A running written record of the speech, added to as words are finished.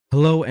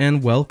Hello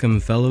and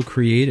welcome, fellow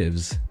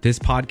creatives. This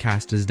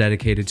podcast is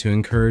dedicated to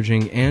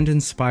encouraging and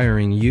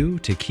inspiring you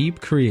to keep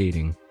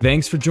creating.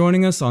 Thanks for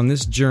joining us on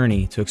this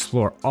journey to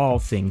explore all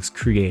things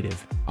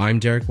creative. I'm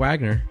Derek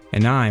Wagner.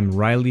 And I'm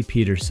Riley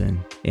Peterson.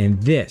 And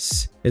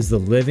this is the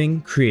Living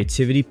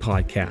Creativity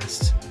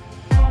Podcast.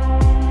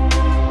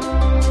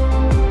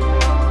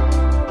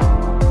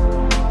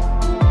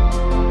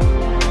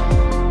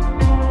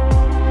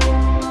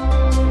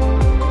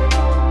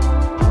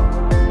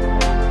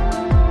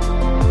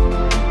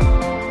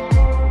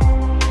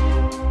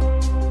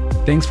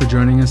 Thanks for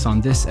joining us on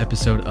this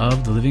episode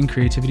of the Living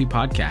Creativity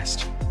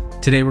Podcast.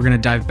 Today we're going to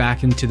dive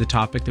back into the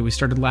topic that we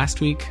started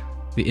last week,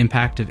 the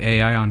impact of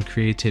AI on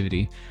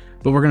creativity.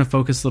 But we're going to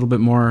focus a little bit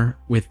more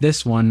with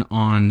this one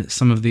on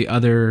some of the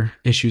other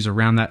issues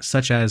around that,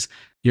 such as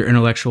your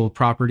intellectual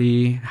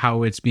property,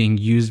 how it's being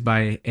used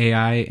by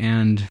AI,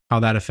 and how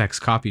that affects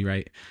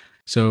copyright.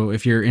 So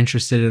if you're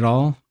interested at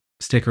all,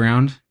 stick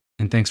around,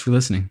 and thanks for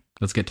listening.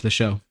 Let's get to the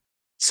show.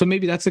 So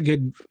maybe that's a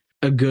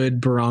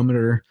good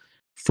barometer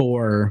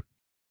for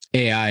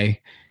AI.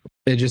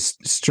 It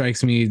just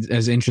strikes me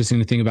as interesting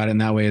to think about it in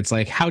that way. It's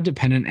like, how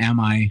dependent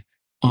am I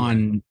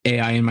on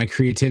AI in my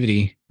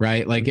creativity,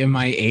 right? Like, am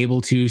I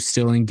able to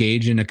still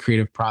engage in a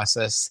creative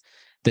process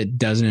that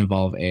doesn't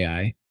involve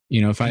AI?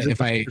 You know, if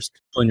I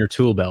on your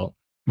tool belt,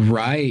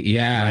 right?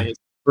 Yeah. Right?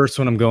 First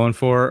one I'm going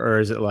for, or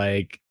is it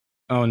like,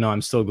 oh no,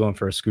 I'm still going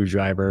for a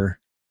screwdriver,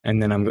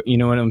 and then you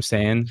know what I'm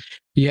saying?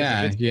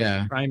 Yeah. If it's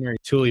Yeah. the primary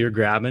tool you're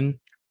grabbing,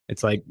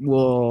 it's like,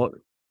 Well,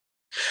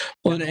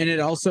 and it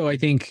also, I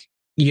think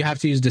you have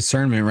to use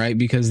discernment, right?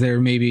 Because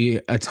there may be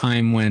a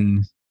time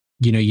when,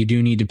 you know, you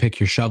do need to pick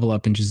your shovel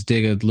up and just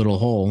dig a little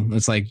hole.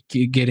 It's like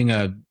getting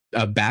a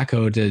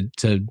backhoe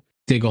to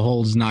dig a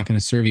hole is not going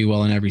to serve you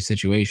well in every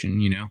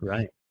situation, you know?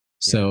 Right.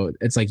 So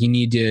it's like you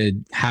need to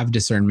have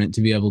discernment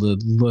to be able to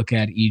look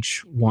at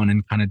each one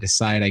and kind of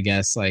decide, I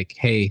guess, like,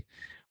 hey,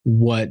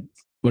 what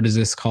does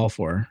this call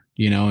for?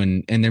 You know,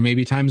 and there may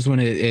be times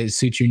when it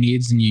suits your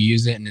needs and you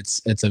use it and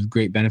it's of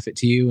great benefit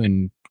to you,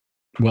 and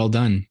well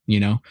done, you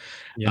know?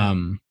 Yeah.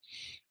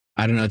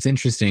 I don't know. It's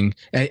interesting.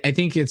 I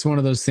think it's one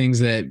of those things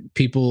that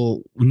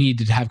people need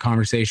to have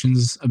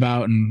conversations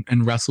about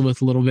and wrestle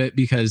with a little bit,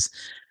 because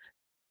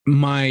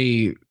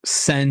my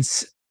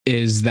sense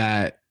is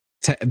that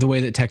the way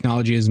that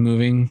technology is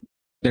moving,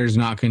 there's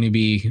not going to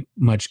be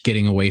much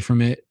getting away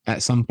from it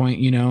at some point,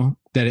 you know,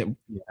 that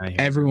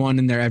everyone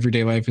in their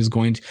everyday life is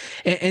going to,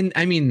 and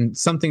I mean,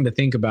 something to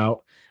think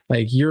about,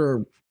 like,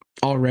 you're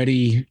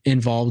already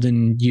involved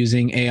in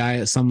using AI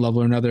at some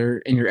level or another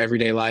in your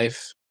everyday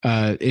life.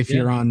 If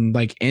you're on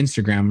like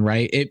Instagram,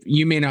 right?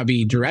 You may not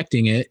be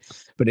directing it,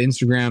 but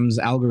Instagram's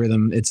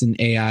algorithm, it's an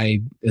AI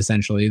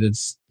essentially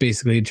that's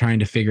basically trying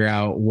to figure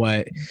out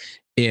what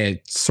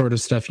sort of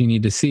stuff you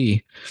need to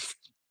see.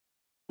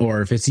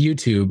 Or if it's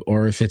YouTube,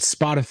 or if it's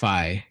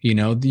Spotify, you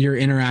know, you're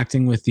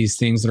interacting with these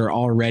things that are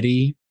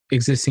already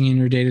existing in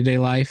your day-to-day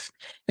life.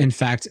 In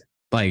fact,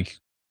 like,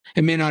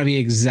 it may not be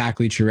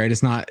exactly true, right?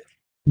 It's not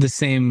the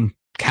same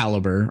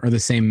caliber or the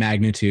same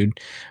magnitude,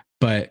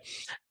 but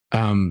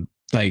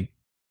like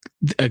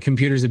a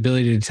computer's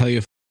ability to tell you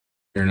if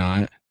or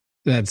not,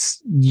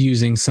 that's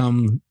using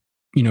some,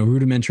 you know,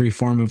 rudimentary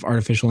form of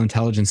artificial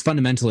intelligence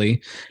fundamentally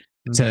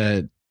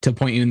to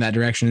point you in that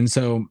direction. And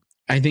so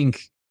I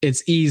think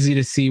it's easy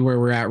to see where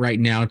we're at right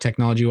now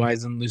technology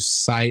wise and lose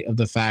sight of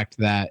the fact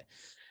that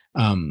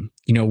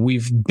you know,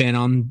 we've been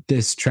on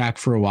this track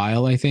for a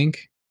while, I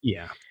think.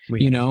 Yeah.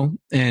 You know,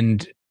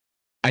 and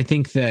I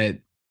think that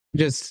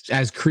just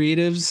as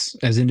creatives,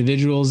 as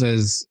individuals,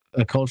 as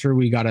a culture,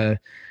 we got to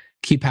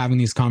keep having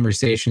these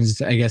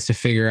conversations, I guess, to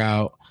figure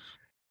out,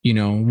 you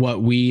know,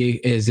 what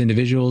we as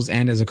individuals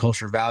and as a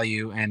culture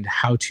value, and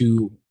how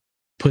to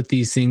put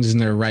these things in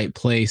their right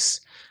place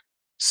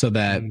so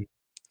that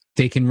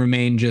they can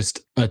remain just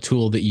a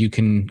tool that you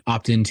can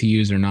opt in to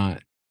use or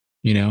not,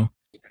 you know?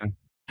 Okay.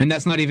 And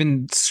that's not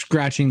even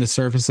scratching the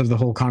surface of the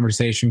whole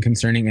conversation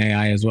concerning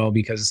AI as well,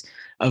 because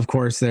of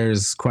course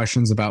there's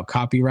questions about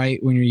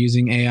copyright when you're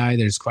using AI.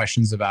 There's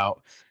questions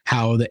about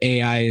how the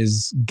AI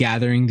is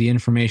gathering the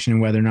information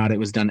and whether or not it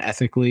was done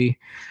ethically.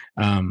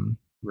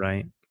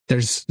 Right.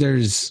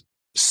 There's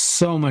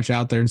so much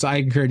out there. And so I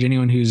encourage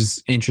anyone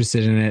who's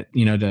interested in it,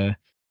 you know,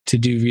 to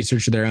do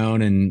research of their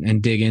own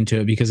and dig into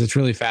it, because it's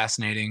really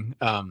fascinating.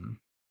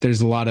 There's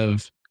a lot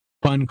of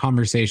fun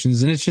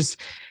conversations, and it's just,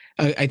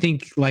 I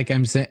think, like I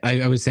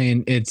was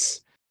saying, it's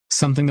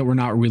something that we're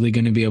not really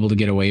going to be able to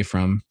get away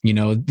from. You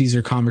know, these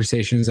are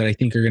conversations that I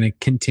think are going to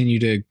continue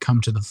to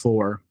come to the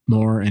fore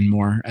more and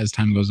more as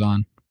time goes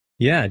on.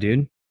 Yeah,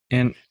 dude.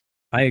 And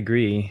I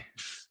agree.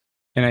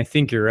 And I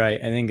think you're right.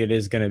 I think it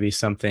is going to be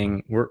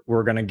something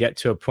we're going to get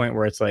to a point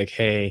where it's like,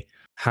 hey,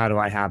 how do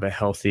I have a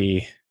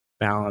healthy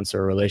balance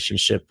or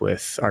relationship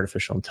with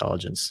artificial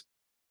intelligence?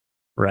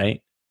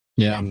 Right?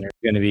 Yeah. And there's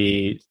going to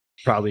be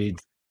probably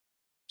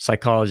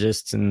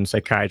psychologists and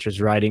psychiatrists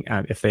writing,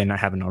 if they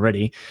haven't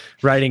already,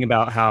 writing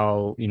about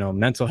how, you know,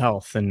 mental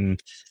health and,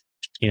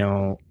 you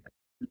know,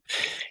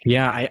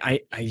 yeah, I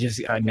just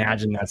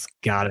imagine that's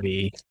got to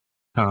be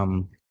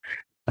become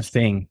a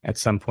thing at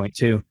some point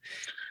too.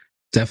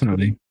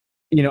 Definitely.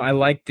 I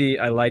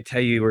liked how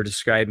you were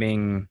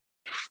describing,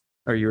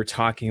 or you were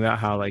talking about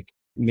how like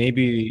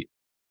maybe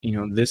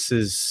this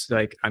is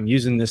like I'm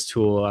using this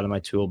tool out of my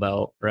tool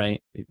belt,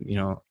 right?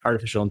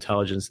 Artificial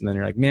intelligence, and then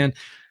you're like, man,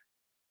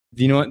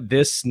 you know what?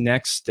 This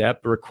next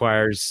step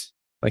requires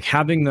like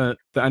having the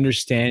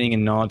understanding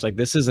and knowledge. Like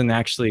this isn't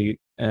actually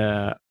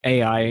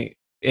AI.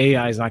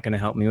 AI is not going to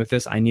help me with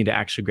this. I need to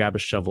actually grab a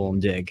shovel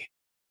and dig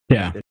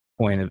Yeah. at this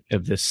point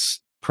of this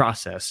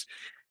process.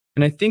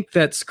 And I think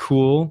that's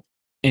cool.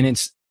 And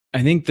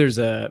I think there's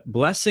a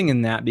blessing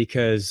in that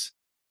because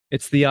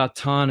it's the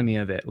autonomy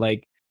of it.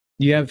 Like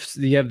you have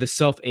the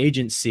self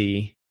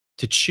agency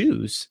to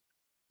choose.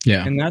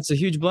 Yeah. And that's a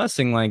huge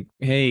blessing. Like,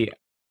 hey,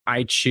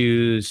 I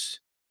choose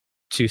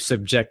to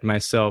subject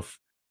myself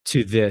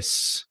to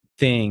this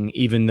thing,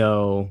 even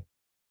though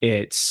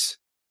it's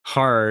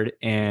hard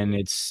and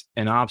it's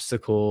an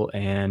obstacle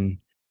and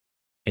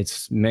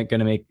it's going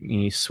to make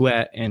me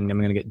sweat and I'm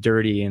going to get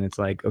dirty. And it's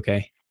like,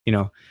 okay,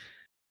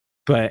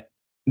 but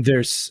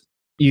there's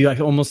you like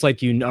almost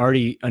like you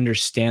already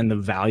understand the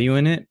value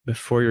in it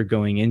before you're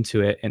going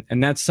into it.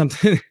 And that's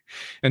something.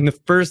 And the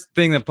first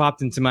thing that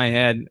popped into my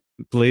head,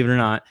 believe it or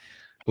not,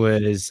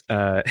 was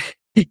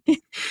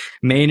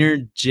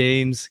Maynard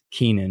James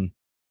Keenan.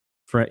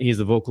 He's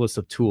the vocalist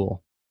of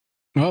Tool.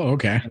 Oh,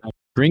 okay. And I'm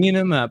bringing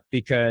him up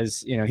because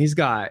he's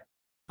got,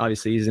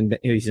 obviously he's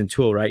in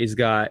Tool, right? He's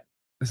got,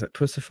 is it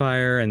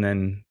Pussifier and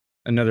then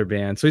another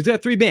band. So he's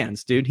got three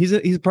bands, dude. He's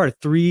a part of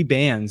three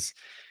bands.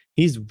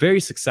 He's very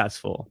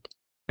successful.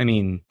 I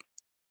mean,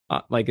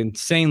 like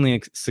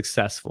insanely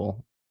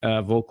successful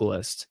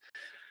vocalist.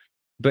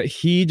 But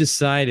he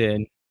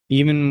decided,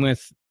 even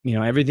with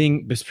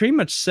everything was pretty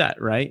much set,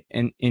 right?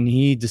 And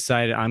he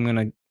decided,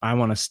 I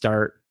want to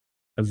start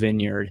a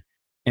vineyard,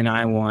 and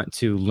I want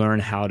to learn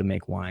how to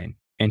make wine.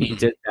 And he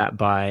did that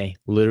by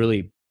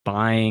literally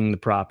buying the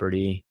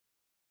property.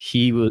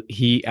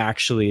 He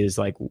actually is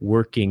like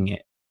working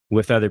it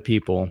with other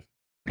people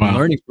and Wow.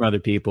 learning from other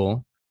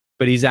people,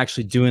 but he's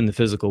actually doing the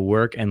physical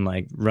work and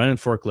like running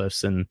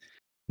forklifts and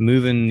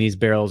moving these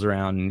barrels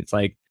around. And it's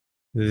like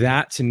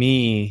that to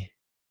me,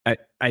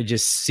 I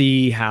just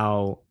see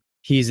how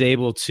he's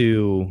able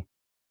to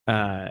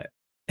uh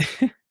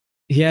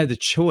he had the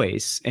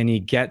choice and he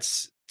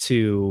gets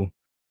to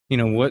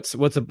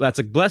that's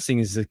a blessing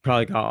is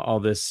probably got all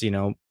this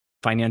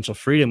financial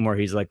freedom where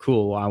he's like,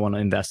 cool, well, I want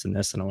to invest in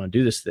this and I want to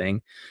do this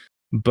thing.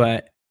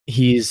 But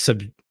he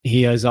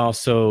is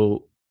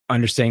also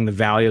understanding the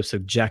value of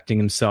subjecting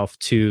himself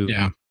to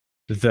Yeah.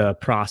 the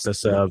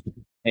process of,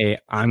 hey,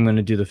 I'm going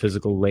to do the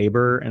physical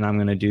labor and I'm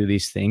going to do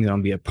these things. I'm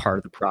going to be a part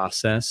of the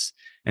process.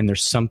 And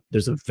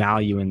there's a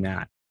value in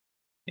that.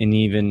 And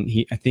even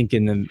I think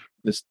in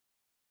this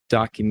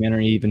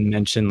documentary even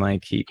mentioned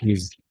like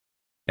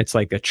it's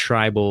like a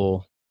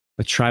tribal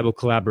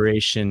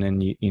collaboration,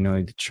 and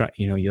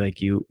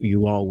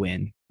you all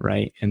win,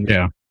 right? And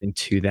Yeah.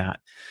 into that.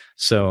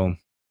 So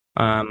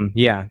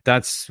yeah,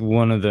 that's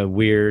one of the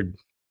weird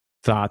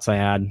thoughts I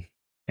had.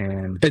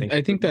 And thank I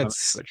you think for allowing me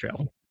that's to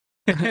travel.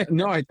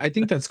 no, I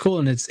think that's cool.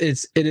 And it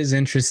is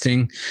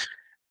interesting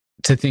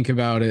to think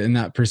about it in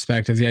that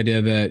perspective. The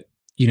idea that,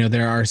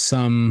 there are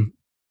some,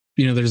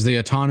 there's the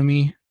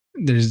autonomy,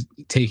 there's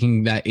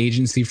taking that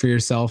agency for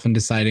yourself and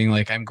deciding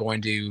like, I'm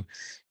going to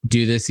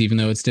do this, even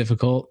though it's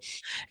difficult.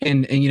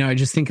 And, I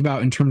just think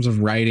about in terms of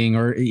writing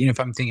or, if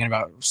I'm thinking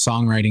about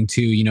songwriting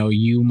too,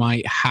 you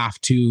might have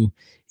to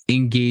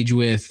engage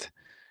with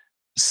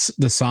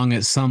the song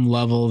at some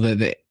level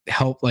that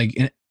help like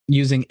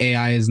using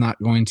AI is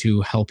not going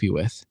to help you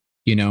with,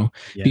 Yeah.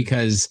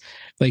 because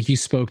like you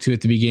spoke to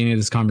at the beginning of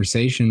this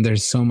conversation,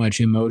 there's so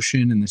much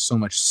emotion and there's so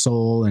much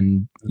soul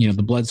and,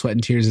 the blood, sweat,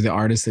 and tears of the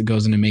artist that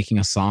goes into making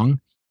a song,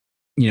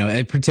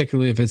 and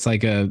particularly if it's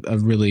like a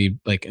really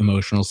like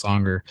emotional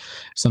song or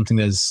something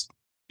that's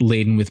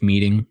laden with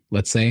meaning,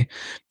 let's say.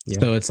 Yeah.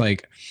 So it's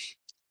like,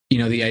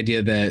 the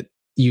idea that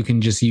you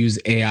can just use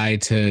AI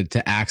to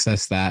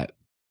access that,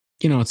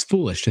 it's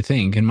foolish to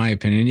think, in my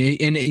opinion.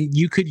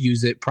 You could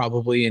use it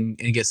probably and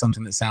get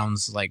something that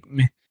sounds like,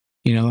 meh,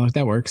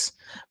 that works.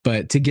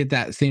 But to get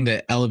that thing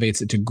that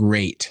elevates it to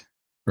great,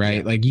 right?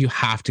 Yeah. Like you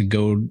have to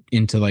go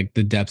into like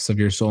the depths of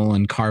your soul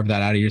and carve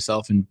that out of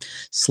yourself and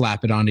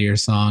slap it onto your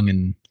song.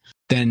 And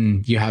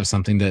then you have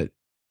something that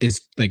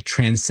is like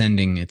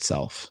transcending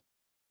itself,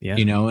 Yeah.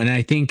 and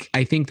I think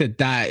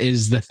that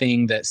is the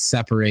thing that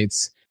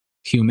separates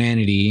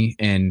humanity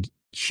and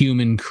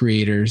human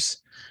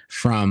creators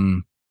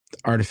from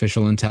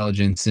artificial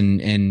intelligence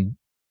and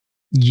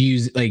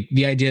use like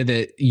the idea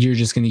that you're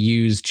just going to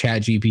use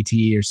chat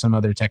gpt or some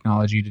other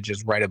technology to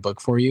just write a book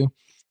for you.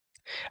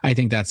 I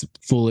think that's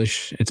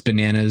foolish. It's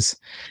bananas.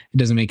 It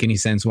doesn't make any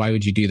sense. Why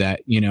would you do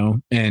that?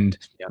 And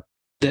Yeah.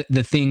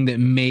 the thing that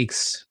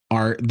makes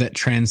art that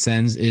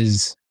transcends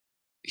is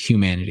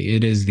humanity.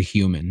 It is the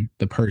human,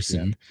 the Yeah.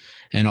 person,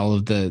 and all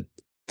of the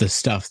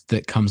stuff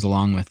that comes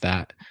along with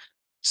that.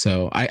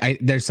 So I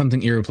there's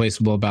something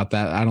irreplaceable about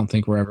that. I don't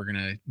think we're ever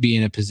gonna be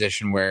in a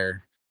position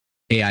where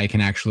AI can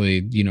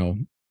actually,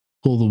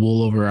 pull the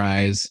wool over our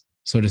eyes,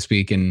 so to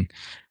speak, and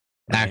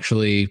Right.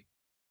 actually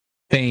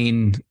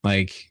feign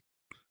like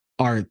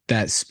art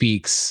that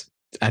speaks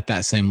at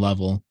that same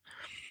level.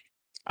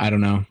 I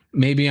don't know.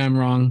 Maybe I'm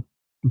wrong,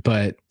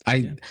 but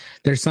Yeah.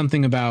 there's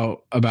something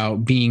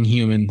about being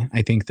human,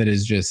 I think, that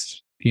is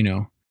just,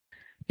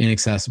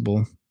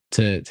 inaccessible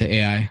to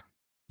AI.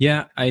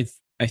 Yeah, I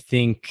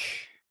think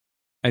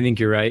I think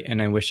you're right,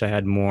 and I wish I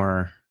had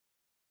more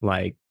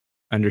like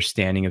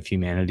understanding of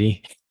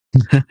humanity.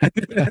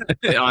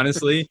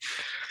 Honestly,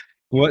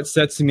 what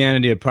sets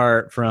humanity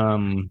apart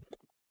from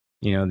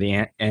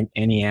the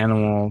any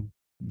animal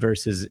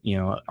versus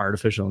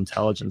artificial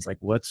intelligence? Like,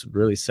 what's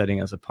really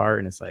setting us apart?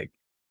 And it's like,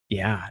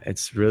 yeah,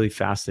 it's really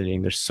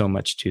fascinating. There's so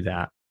much to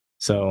that.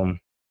 So,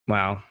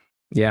 wow,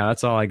 yeah,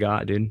 that's all I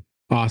got, dude.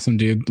 Awesome,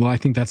 dude. Well, I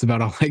think that's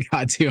about all I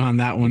got to on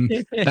that one.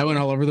 That went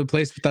all over the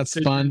place, but that's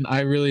fun.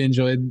 I really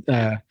enjoyed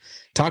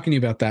talking to you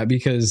about that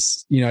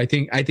because I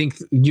think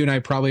you and I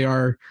probably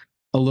are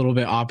a little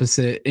bit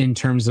opposite in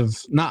terms of,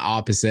 not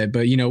opposite,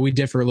 but we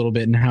differ a little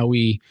bit in how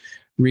we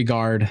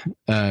regard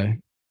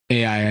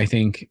AI. I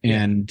think,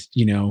 Yeah, and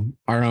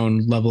our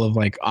own level of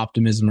like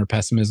optimism or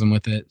pessimism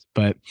with it.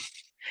 But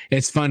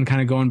it's fun,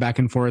 kind of going back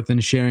and forth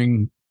and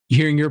hearing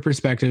your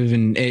perspective,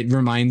 and it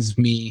reminds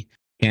me,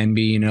 can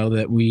be,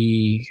 that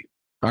we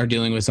are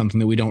dealing with something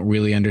that we don't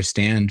really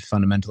understand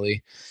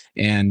fundamentally,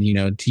 and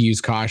to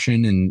use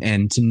caution,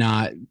 and to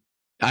not.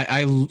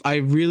 I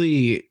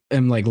really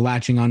am like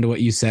latching onto what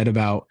you said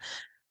about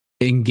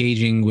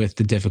engaging with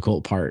the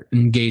difficult part,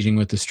 engaging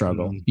with the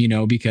struggle,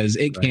 mm, because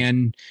it right,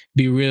 can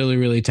be really,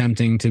 really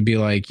tempting to be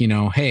like,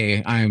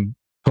 hey, I'm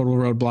total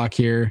roadblock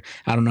here.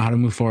 I don't know how to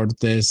move forward with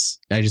this.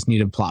 I just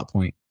need a plot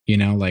point,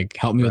 like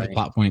help me with a right,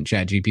 plot point,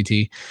 chat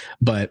GPT.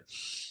 But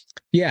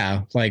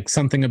yeah, like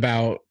something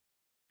about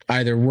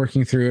either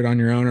working through it on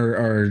your own,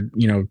 or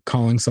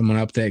calling someone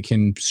up that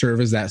can serve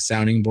as that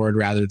sounding board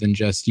rather than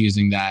just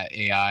using that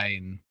AI.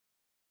 And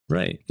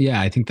right. yeah,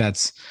 I think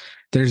there's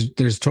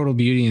total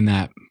beauty in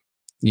that,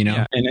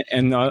 Yeah,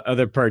 and the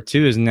other part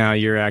too is now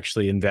you're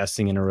actually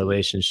investing in a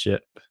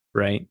relationship,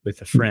 right,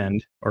 with a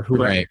friend or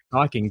whoever right. you're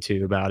talking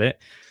to about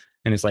it,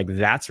 and it's like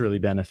that's really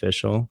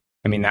beneficial.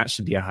 I mean, that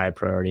should be a high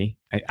priority.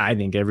 I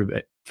think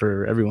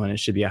for everyone, it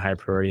should be a high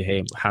priority.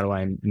 Hey, how do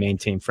I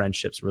maintain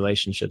friendships,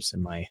 relationships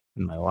in my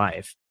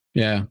life?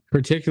 Yeah,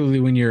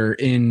 particularly when you're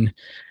in,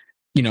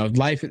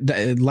 life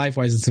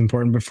wise, it's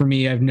important. But for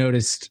me, I've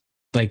noticed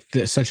like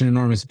such an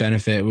enormous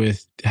benefit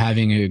with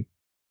having a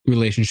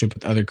relationship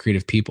with other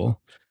creative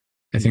people.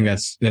 I think Yeah,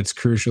 that's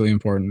crucially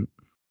important.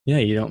 yeah.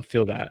 You don't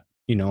feel that.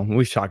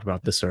 We've talked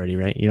about this already,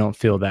 right? You don't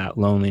feel that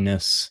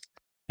loneliness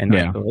and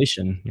Yeah,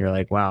 isolation. You're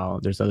like, wow,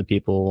 there's other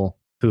people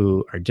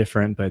who are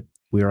different, but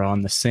we're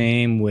on the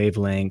same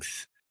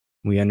wavelength.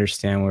 We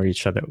understand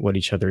what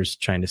each other's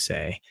trying to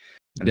say.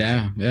 And like,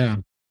 yeah, yeah.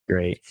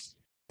 great.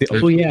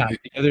 Oh yeah, Definitely.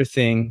 the other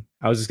thing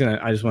I just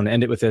want to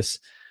end it with this.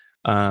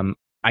 Um,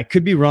 I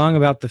could be wrong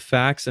about the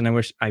facts, and I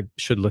wish I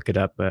should look it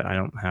up, but I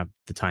don't have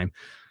the time.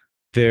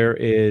 There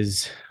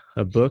is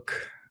a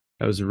book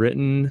that was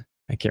written.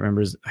 I can't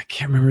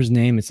remember his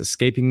name. It's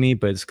escaping me,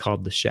 but it's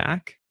called The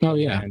Shack. Oh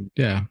yeah, And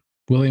yeah.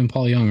 William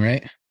Paul Young,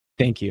 right?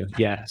 thank you.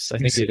 Yes, I You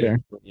think see it is.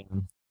 there.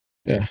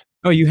 Yeah,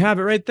 Oh, you have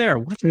it right there.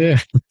 What? yeah.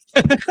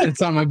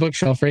 It's on my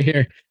bookshelf right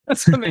here.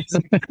 That's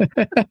amazing.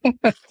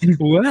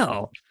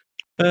 Well,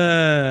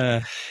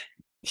 uh,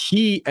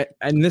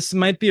 and this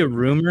might be a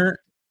rumor,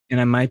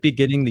 and I might be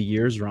getting the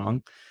years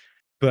wrong,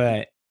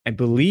 but I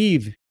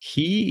believe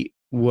he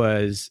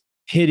was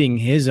hitting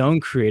his own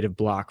creative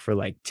block for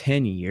like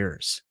 10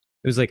 years.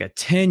 It was like a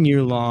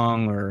 10-year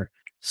long or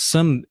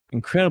some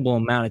incredible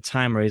amount of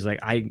time where he's like,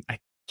 I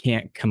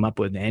can't come up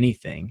with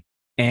anything.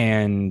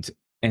 And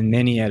and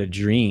then he had a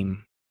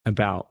dream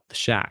about the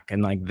shack.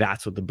 And like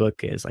that's what the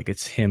book is. Like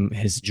it's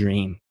his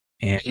dream.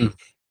 And Mm.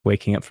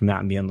 waking up from that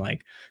and being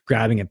like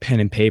grabbing a pen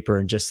and paper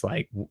and just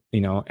like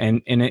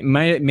and it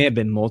may have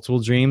been multiple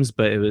dreams,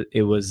 but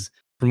it was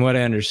from what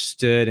I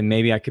understood, and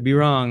maybe I could be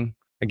wrong.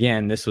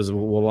 Again, this was a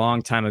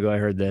long time ago I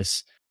heard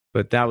this,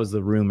 but that was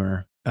the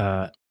rumor.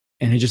 And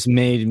it just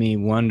made me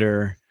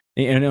wonder.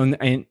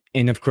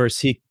 And of course,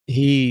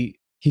 he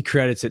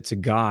credits it to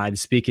God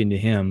speaking to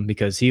him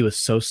because he was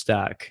so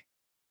stuck,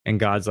 and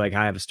God's like,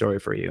 "I have a story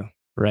for you,"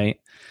 right?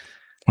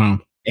 Wow.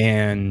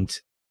 And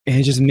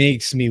it just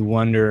makes me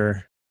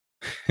wonder.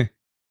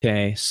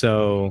 Okay,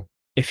 so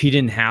if he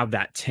didn't have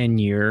that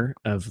 10-year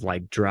of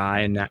like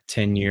dry and that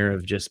 10-year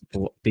of just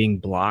being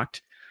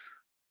blocked,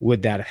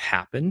 would that have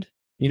happened?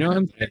 You know what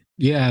I'm saying?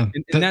 Yeah,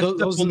 And that stuff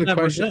those are we'll the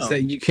never questions know.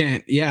 that you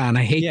can't. Yeah, and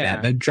I hate that.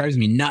 Yeah, That drives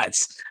me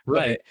nuts.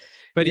 right.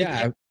 But But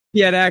yeah, he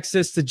had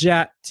access to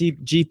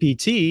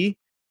GPT,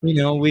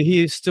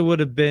 he still would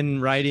have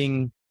been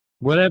writing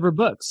whatever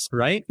books,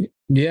 right?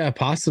 yeah,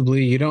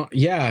 possibly. You don't.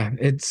 Yeah,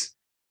 it's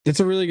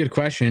a really good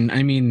question.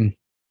 I mean,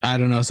 I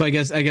don't know. So I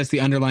guess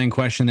the underlying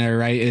question there,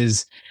 right,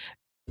 is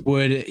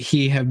would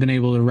he have been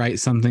able to write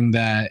something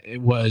that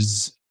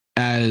was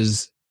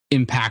as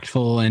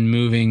impactful and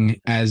moving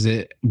as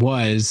it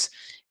was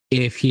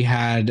if he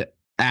had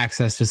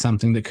access to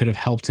something that could have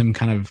helped him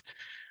kind of,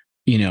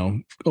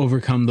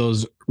 overcome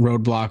those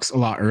roadblocks a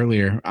lot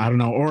earlier. I don't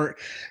know. Or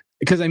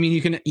because I mean,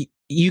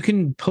 you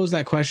can pose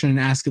that question and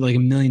ask it like a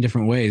million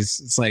different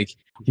ways. It's like,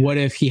 what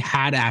if he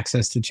had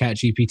access to Chat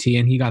GPT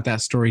and he got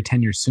that story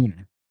 10 years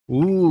sooner?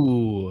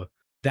 Ooh,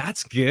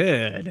 that's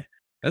good.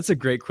 That's a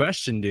great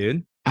question,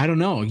 dude. I don't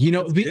know,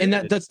 and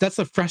that's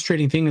the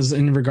frustrating thing is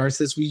in regards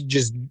to this, we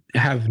just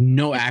have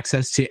no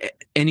access to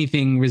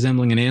anything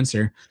resembling an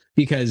answer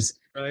because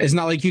it's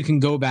not like you can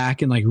go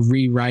back and like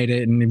rewrite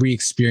it and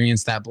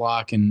re-experience that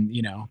block. And,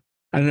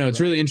 I don't know. It's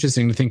really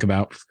interesting to think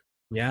about.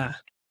 Yeah.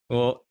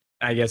 Well,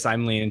 I guess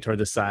I'm leaning toward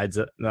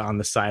on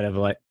the side of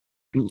like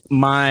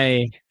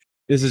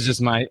this is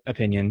just my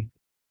opinion,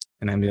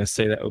 and I'm going to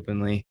say that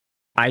openly.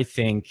 I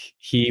think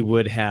he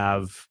would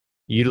have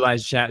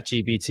utilized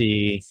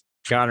ChatGPT,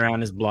 got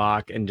around his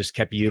block, and just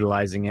kept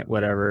utilizing it,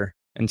 whatever,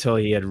 until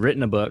he had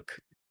written a book.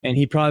 And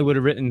he probably would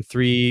have written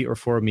 3 or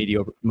 4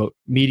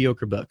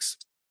 mediocre books.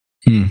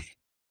 Hmm.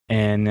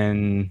 And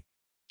then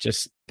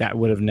just that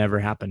would have never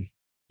happened.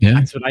 Yeah.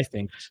 That's what I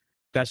think.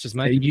 That's just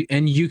my opinion.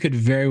 And you could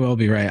very well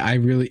be right. I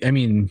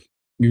mean,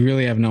 you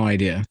really have no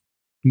idea.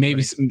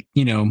 Maybe,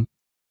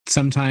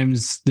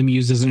 sometimes the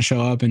muse doesn't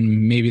show up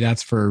and maybe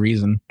that's for a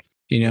reason.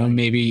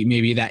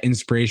 Maybe that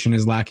inspiration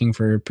is lacking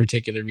for a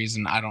particular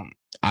reason. I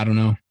don't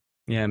know.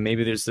 Yeah,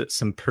 maybe there's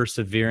some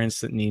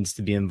perseverance that needs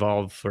to be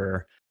involved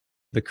for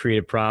the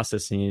creative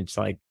process, and it's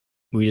like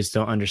we just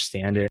don't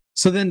understand it.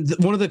 So then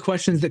one of the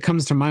questions that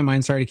comes to my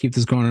mind, sorry to keep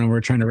this going on,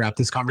 we're trying to wrap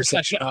this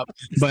conversation up,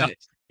 but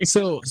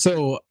so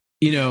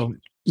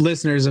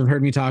listeners have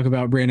heard me talk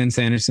about Brandon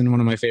Sanderson, one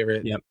of my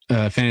favorite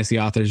fantasy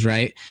authors,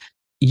 right?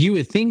 You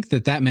would think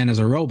that man is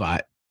a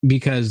robot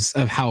because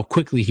of how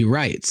quickly he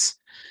writes.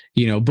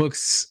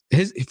 Books.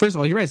 First of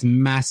all, he writes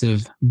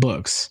massive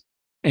books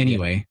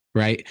anyway,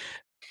 right?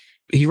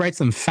 He writes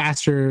them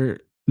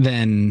faster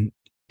than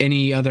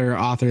any other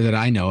author that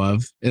I know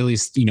of, at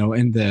least,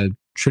 in the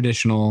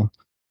traditional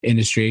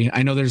industry.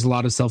 I know there's a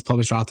lot of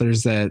self-published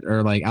authors that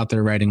are like out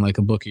there writing like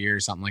a book a year or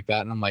something like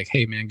that. And I'm like,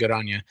 hey man, good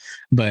on you.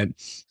 But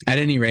at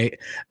any rate,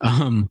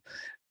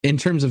 in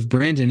terms of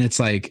Brandon, it's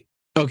like,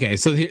 okay,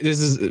 so this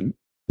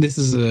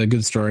is a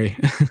good story.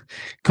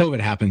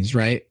 COVID happens,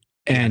 right?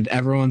 And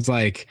everyone's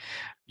like,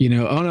 oh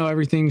no,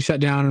 everything's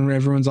shut down and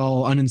everyone's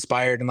all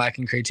uninspired and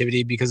lacking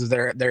creativity because of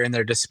they're in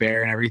their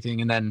despair and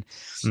everything. And then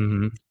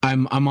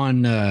I'm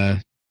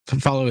on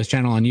follow his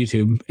channel on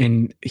YouTube,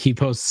 and he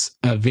posts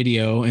a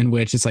video in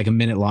which it's like a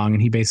minute long,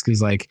 and he basically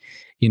is like,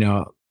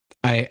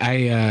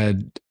 I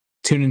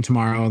tune in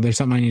tomorrow. There's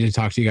something I need to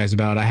talk to you guys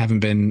about. I haven't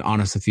been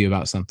honest with you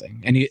about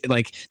something. And he,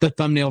 like, the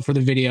thumbnail for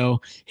the video,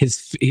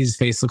 his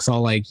face looks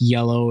all like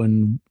yellow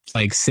and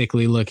like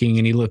sickly looking,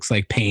 and he looks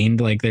like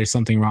pained, like there's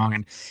something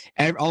wrong.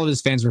 And all of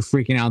his fans were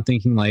freaking out,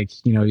 thinking like,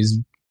 he's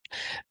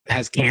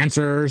has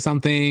cancer or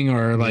something,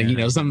 or like,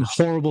 some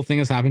horrible thing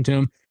has happened to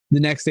him. The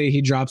next day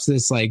he drops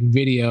this like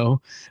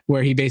video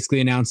where he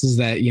basically announces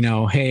that,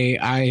 hey,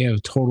 I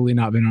have totally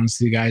not been honest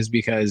with you guys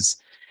because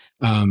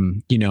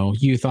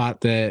you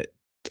thought that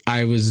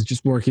I was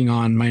just working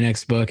on my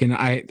next book, and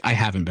I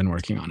haven't been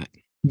working on it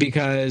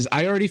because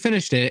I already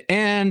finished it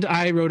and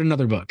I wrote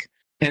another book.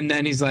 And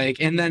then he's like,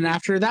 and then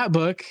after that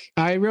book,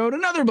 I wrote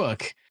another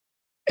book.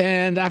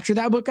 And after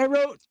that book, I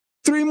wrote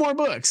 3 more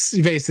books,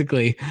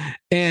 basically.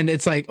 And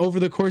it's like over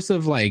the course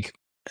of like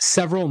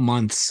several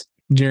months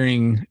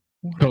during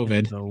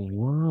COVID, the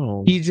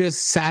world, he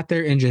just sat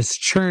there and just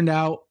churned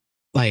out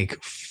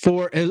like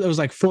 4. It was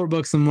like 4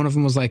 books, and one of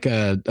them was like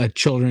a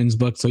children's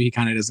book, so he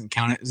kind of doesn't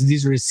count it.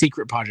 These are his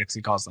secret projects,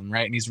 he calls them,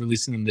 right? And he's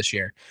releasing them this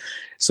year.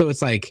 So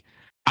it's like,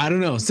 I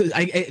don't know. So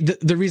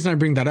the reason I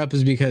bring that up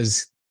is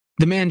because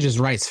the man just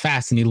writes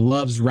fast and he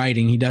loves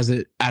writing. He does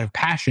it out of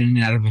passion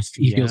and out of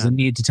he feels the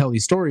need to tell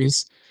these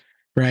stories,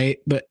 right?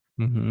 But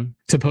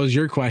to pose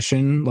your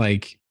question,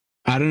 like,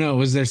 I don't know,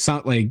 was there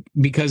some, like,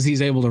 because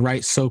he's able to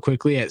write so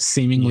quickly at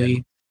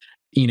seemingly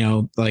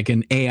like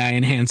an AI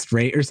enhanced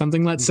rate or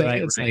something, let's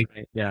say,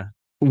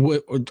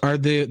 what are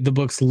the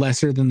books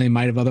lesser than they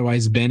might have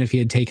otherwise been if he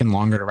had taken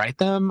longer to write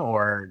them?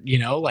 Or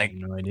like,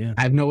 no idea.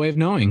 I have no way of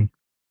knowing.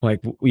 Like,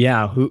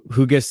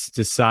 who gets to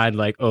decide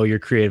like, oh, your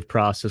creative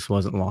process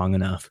wasn't long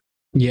enough,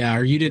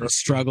 or you didn't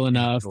struggle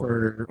enough,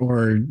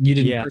 or you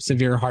didn't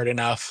persevere hard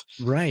enough,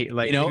 right?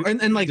 Like,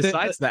 and like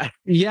decides that.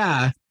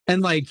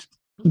 And like,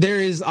 there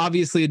is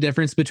obviously a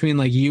difference between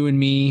like you and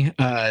me.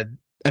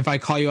 If I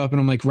call you up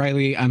and I'm like,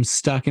 Riley, I'm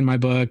stuck in my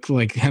book,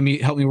 like, help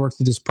me work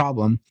through this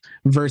problem,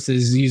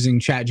 versus using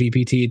Chat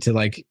GPT to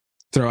like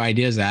throw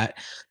ideas at.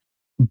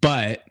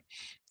 But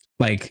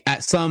like,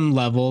 at some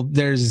level,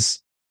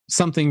 there's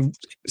something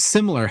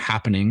similar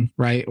happening,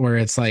 right? Where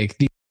it's like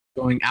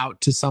going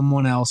out to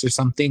someone else or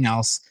something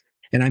else,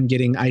 and I'm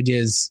getting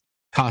ideas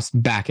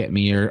tossed back at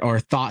me, or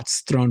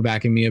thoughts thrown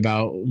back at me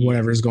about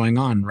whatever's going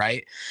on,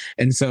 right?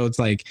 And so it's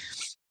like,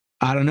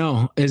 I don't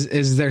know,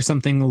 is there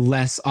something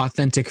less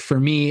authentic for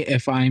me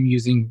if I'm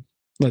using,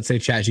 let's say,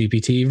 Chat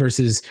GPT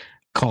versus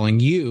calling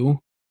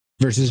you,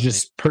 versus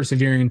just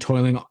persevering and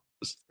toiling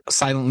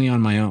silently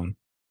on my own?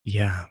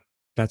 Yeah.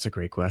 That's a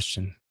great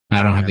question. I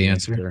I don't don't have have the the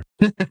answer.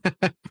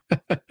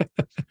 answer.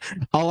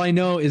 All I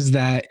know is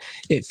that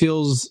it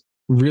feels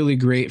really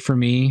great for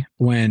me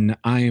when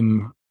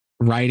I'm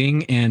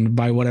writing, and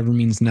by whatever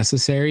means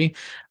necessary,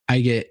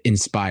 I get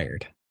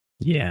inspired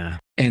Yeah.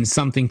 and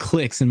something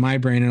clicks in my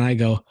brain and I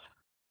go,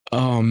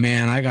 "Oh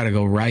man, I got to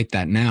go write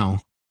that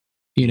now."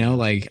 Yeah.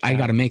 Like I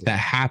got to make that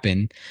Absolutely.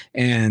 happen.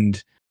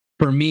 And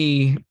for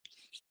me,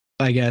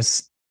 I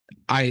guess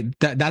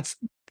that's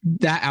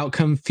that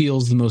outcome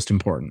feels the most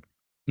important,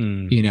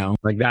 Mm. you know?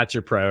 Like that's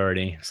your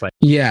priority. It's like,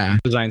 Yeah.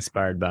 what was I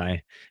inspired by?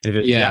 And if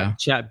it's Yeah.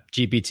 chat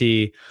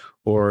GPT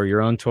or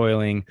your own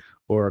toiling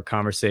or a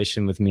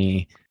conversation with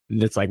me,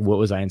 that's like, what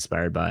was I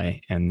inspired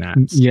by? And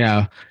that's,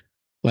 Yeah.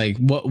 Like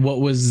what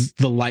was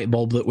the light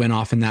bulb that went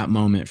off in that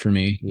moment for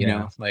me,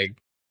 yeah. Like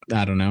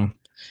I don't know.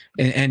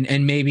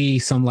 And maybe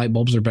some light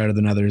bulbs are better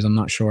than others, I'm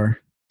not sure.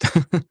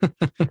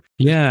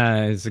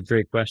 Yeah, it's a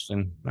great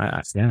question.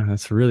 Yeah,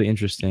 that's really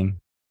interesting.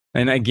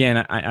 And again,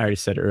 I already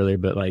said earlier,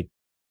 but like,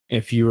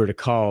 if you were to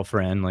call a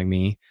friend like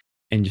me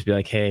and just be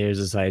like, "Hey, here's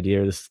this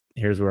idea.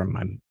 Here's where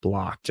I'm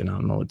blocked, and I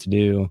don't know what to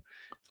do."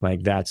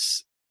 Like,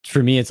 that's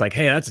for me. It's like,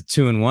 hey, that's a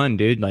 2-in-1,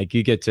 dude. Like,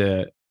 you get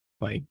to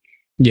like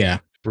Yeah.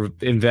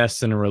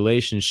 invest in a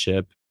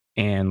relationship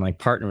and like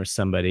partner with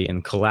somebody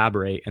and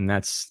collaborate, and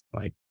that's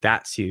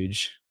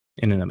huge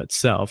in and of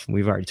itself.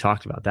 We've already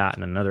talked about that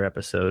in another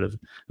episode of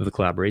the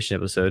collaboration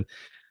episode.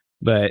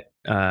 But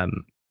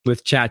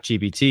with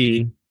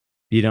ChatGPT,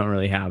 you don't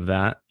really have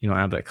that. You don't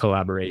have that Yeah.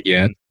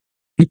 collaboration.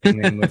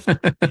 And then with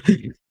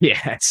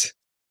yes,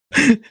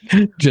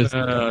 Just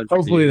oh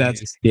hopefully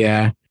that's jeez,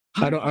 yeah.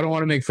 I don't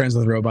want to make friends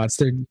with robots.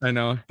 They're I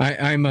know.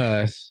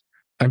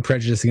 I'm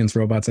prejudiced against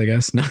robots, I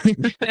guess. No, I'm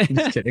just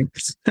I kidding.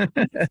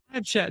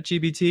 have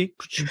ChatGPT.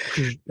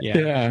 Yeah.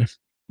 Yeah.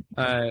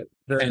 And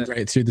The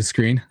right through the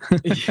screen.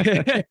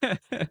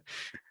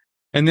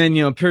 and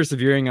then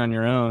persevering on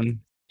your own.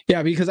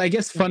 Yeah, because I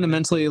guess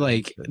fundamentally,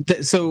 like,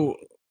 so,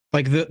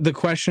 like the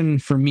question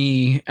for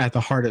me at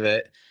the heart of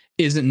it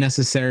isn't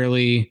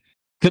necessarily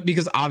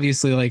because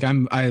obviously, like,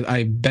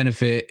 I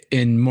benefit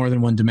in more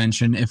than one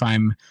dimension if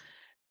I'm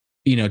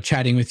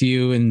chatting with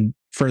you and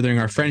furthering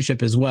our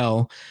friendship as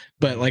well.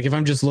 But like, if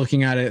I'm just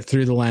looking at it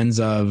through the lens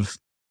of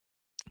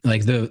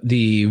like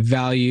the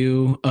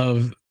value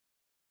of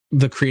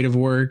the creative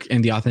work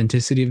and the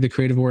authenticity of the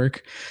creative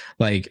work,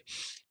 like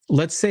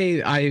let's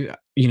say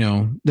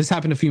this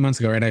happened a few months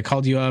ago, right? I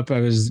called you up,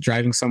 I was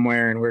driving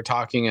somewhere and we were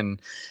talking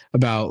and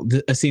about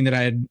a scene that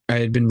I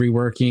had been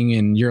reworking,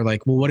 and you're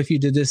like, well, what if you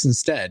did this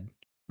instead,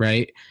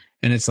 right?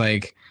 And it's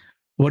like,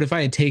 what if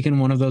I had taken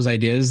one of those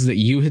ideas that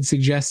you had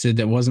suggested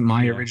that wasn't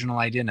my Yeah. original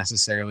idea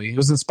necessarily? It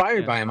was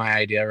inspired Yeah. by my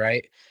idea,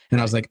 right?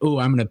 And I was Right. like, oh,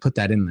 I'm going to put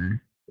that in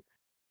there,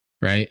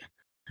 right?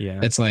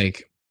 Yeah. It's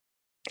like,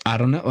 I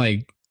don't know,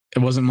 like it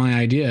wasn't my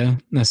idea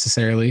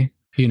necessarily,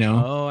 you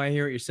know? Oh, I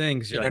hear what you're saying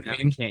because You you're know like, what I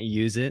now I mean? can't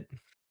use it.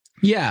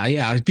 Yeah,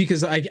 yeah.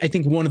 Because I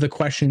think one of the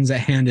questions at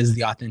hand is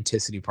the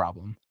authenticity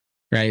problem,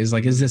 right? Is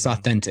like, is this Mm,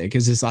 authentic?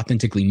 Is this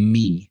authentically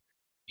me?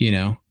 You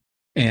know?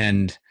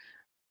 And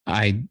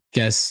I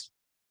guess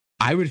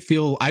I would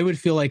feel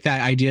like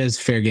that idea is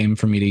fair game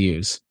for me to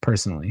use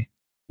personally.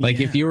 Like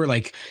if yeah. you were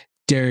like,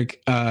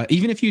 Derek,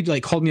 even if you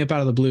like called me up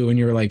out of the blue and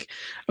you were like,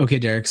 okay,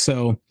 Derek,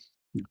 so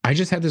I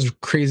just had this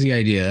crazy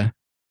idea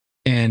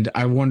and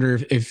I wonder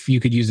if you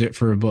could use it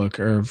for a book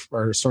or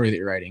a story that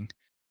you're writing.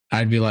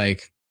 I'd be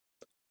like,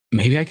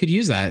 maybe I could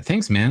use that.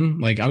 Thanks, man.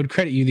 Like I would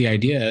credit you the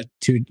idea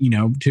to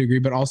agree,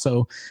 but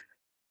also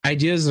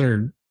ideas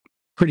are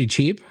pretty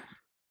cheap.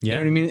 You know Yeah.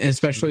 what I mean? Mhm.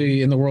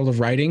 Especially in the world of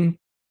writing,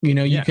 you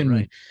Yeah. can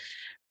Right.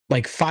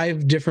 like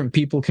five different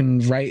people can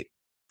write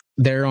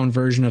their own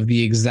version of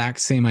the exact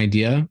same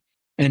idea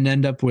and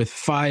end up with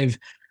five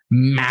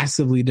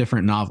massively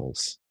different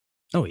novels.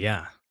 Oh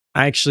yeah.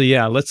 Actually,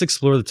 yeah. Let's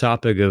explore the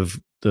topic of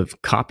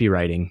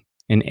copywriting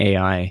and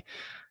AI.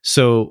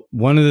 So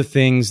one of the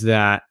things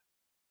that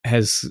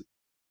has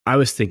I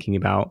was thinking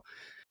about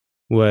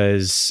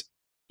was,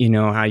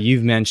 how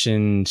you've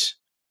mentioned,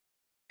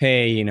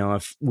 hey,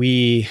 if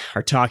we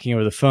are talking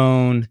over the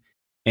phone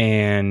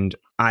and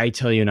I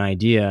tell you an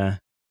idea,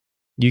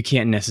 you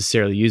can't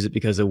necessarily use it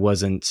because it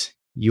wasn't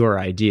your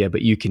idea,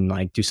 but you can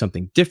like do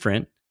something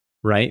different,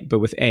 right? But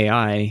with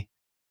AI,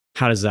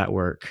 how does that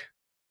work?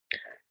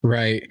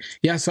 Right.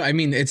 Yeah. So, I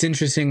mean, it's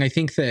interesting.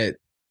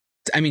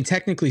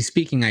 Technically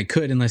speaking, I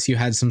could, unless you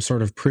had some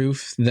sort of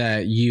proof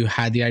that you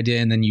had the idea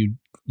and then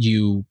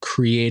you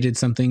created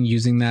something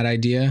using that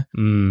idea.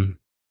 Mm,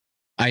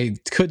 I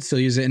could still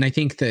use it. And I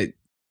think that,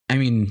 I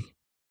mean,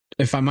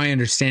 if my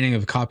understanding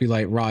of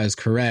copyright law is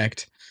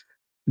correct,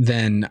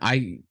 then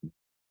I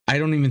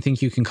don't even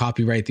think you can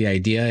copyright the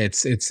idea.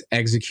 It's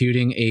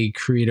executing a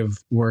creative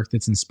work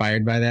that's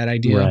inspired by that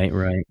idea. right,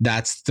 right.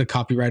 That's the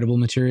copyrightable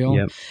material.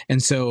 Yep.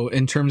 And so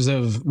in terms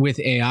of with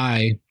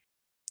I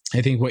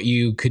think what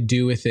you could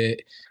do with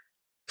it,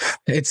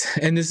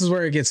 and this is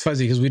where it gets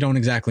fuzzy because we don't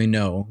exactly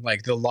know.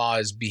 Like the law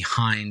is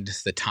behind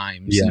the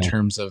times in Yeah.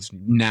 terms of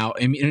now.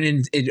 I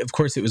mean, and of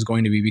course it was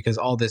going to be because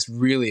all this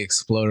really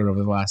exploded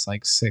over the last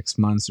like 6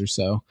 months or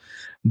so.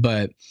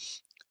 But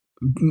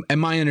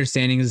and my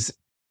understanding is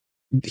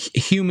a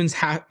human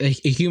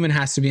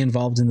has to be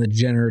involved in the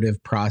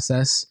generative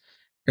process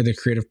or the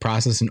creative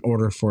process in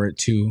order for it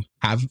to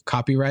have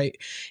copyright.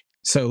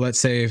 So let's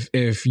say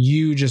if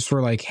you just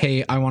were like,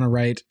 hey, I want to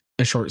write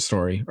a short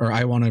story or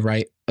I want to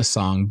write a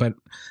song, but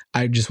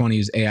I just want to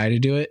use AI to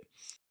do it,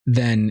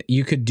 then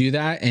you could do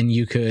that and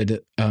you could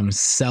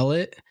sell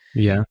it.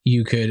 Yeah.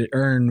 You could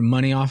earn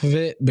money off of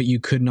it, but you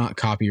could not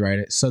copyright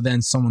it. So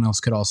then someone else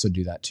could also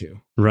do that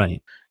too.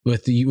 Right.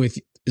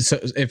 So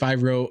if I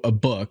wrote a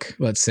book,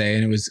 let's say,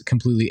 and it was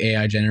completely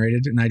AI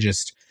generated and I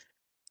just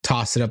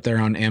tossed it up there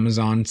on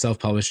Amazon,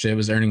 self-published it,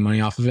 was earning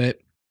money off of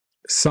it,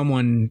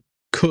 someone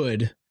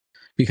could,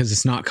 because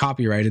it's not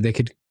copyrighted, they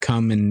could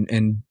come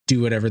and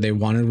do whatever they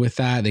wanted with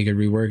that. They could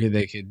rework it.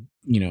 They could,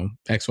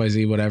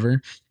 XYZ,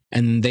 whatever.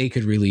 And they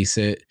could release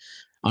it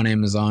on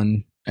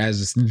Amazon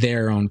as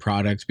their own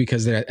product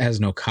because it has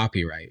no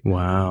copyright.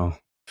 Wow.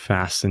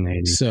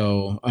 Fascinating.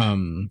 So,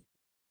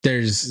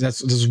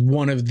 that's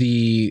one of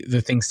the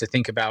things to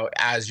think about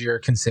as you're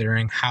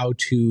considering how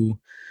to,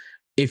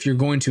 if you're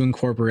going to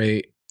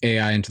incorporate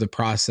AI into the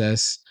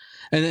process.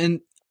 And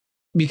then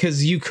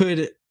because you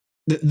could,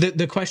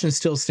 the question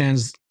still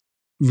stands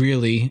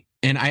really,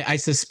 and I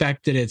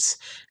suspect that it's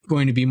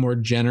going to be more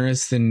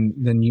generous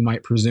than you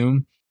might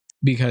presume,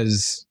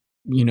 because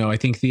I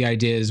think the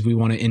idea is we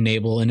want to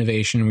enable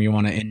innovation, we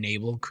want to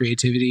enable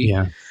creativity,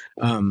 Yeah.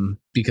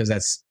 because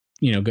that's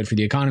good for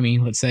the economy,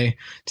 let's say,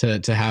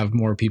 to have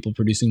more people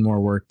producing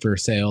more work for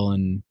sale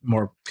and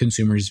more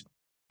consumers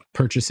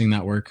purchasing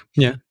that work.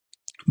 Yeah.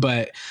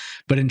 But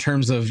in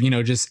terms of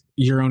just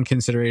your own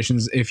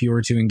considerations, if you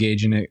were to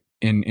engage in it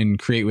and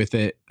create with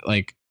it,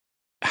 like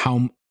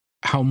how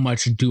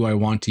much do I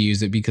want to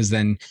use it? Because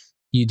then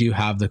you do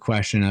have the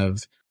question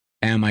of,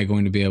 am I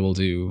going to be able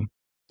to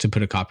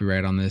put a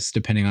copyright on this,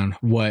 depending on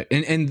what,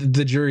 and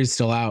the jury's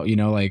still out,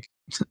 like,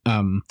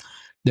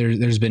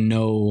 there's been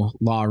no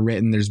law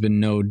written. There's been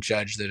no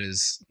judge that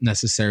has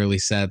necessarily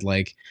said,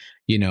 like,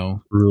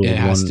 Ruled it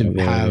has one to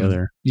way or have, the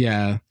other.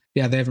 yeah,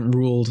 they haven't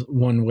ruled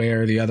one way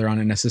or the other on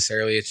it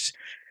necessarily. It's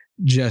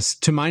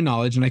just, to my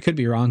knowledge, and I could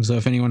be wrong. So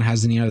if anyone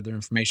has any other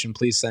information,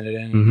 please send it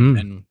in,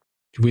 and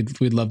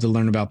we'd love to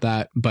learn about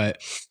that.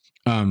 But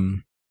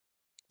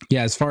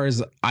yeah, as far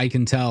as I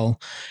can tell,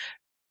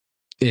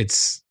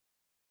 it's,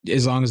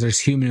 as long as there's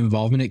human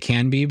involvement, it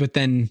can be. But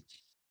then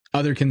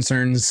other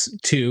concerns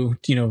too,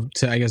 to,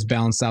 I guess,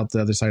 balance out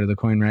the other side of the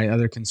coin, right?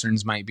 Other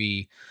concerns might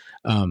be,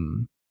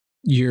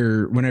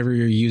 whenever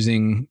you're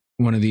using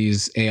one of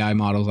these AI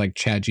models like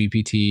Chat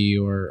GPT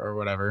or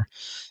whatever,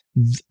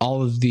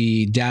 all of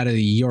the data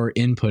that you're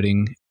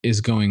inputting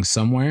is going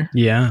somewhere.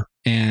 Yeah.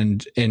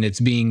 And it's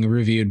being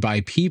reviewed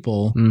by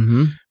people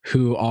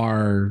who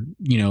are,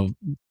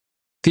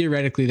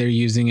 theoretically, they're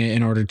using it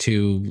in order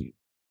to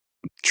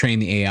train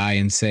the AI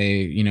and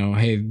say,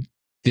 hey,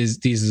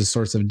 these are the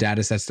sorts of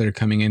data sets that are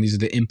coming in. These are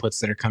the inputs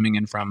that are coming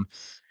in from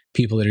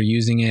people that are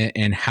using it,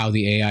 and how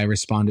the AI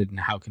responded, and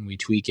how can we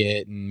tweak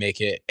it and make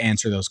it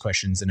answer those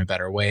questions in a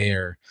better way,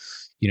 or,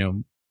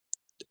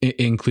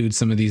 include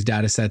some of these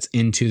data sets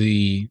into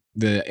the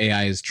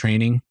AI's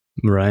training.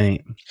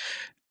 Right.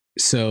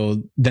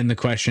 So then the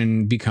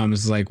question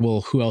becomes like,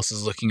 well, who else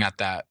is looking at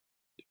that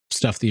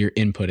stuff that you're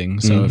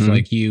inputting? So if,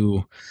 like,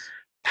 you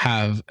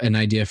have an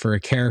idea for a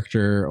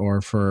character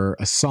or for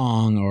a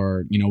song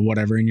or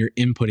whatever, and you're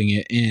inputting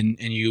it in,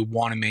 and you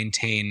want to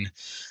maintain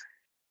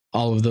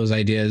all of those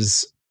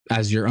ideas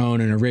as your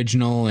own and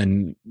original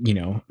and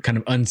kind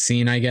of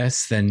unseen, I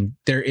guess, then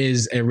there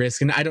is a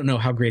risk. And I don't know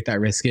how great that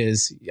risk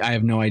is. I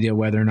have no idea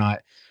whether or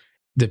not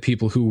the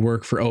people who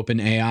work for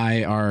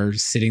OpenAI are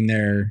sitting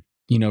there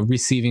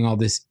receiving all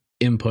this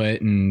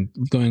input and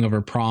going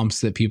over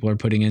prompts that people are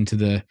putting into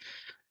the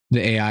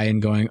AI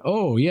and going,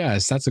 oh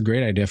yes, that's a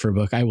great idea for a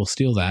book, I will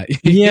steal that.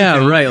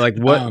 Yeah. Right. Like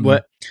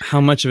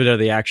how much of it are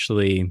they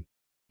actually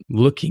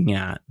looking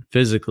at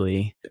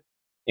physically?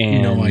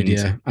 And no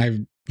idea.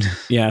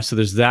 Yeah. So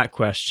there's that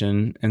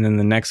question. And then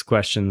the next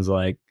question is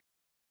like,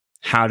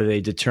 how do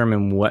they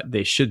determine what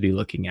they should be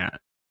looking at?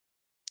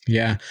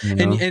 Yeah.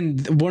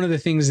 And one of the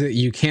things that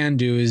you can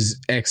do is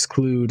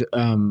exclude,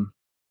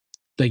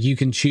 like, you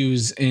can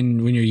choose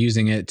when you're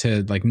using it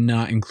to, like,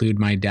 not include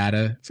my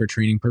data for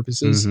training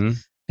purposes.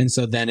 And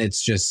so then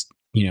it's just,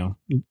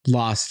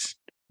 lost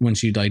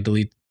once you, like,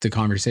 delete the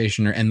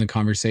conversation or end the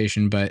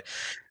conversation. But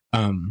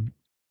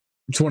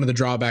it's one of the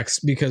drawbacks,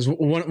 because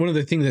one of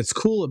the things that's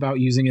cool about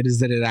using it is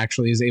that it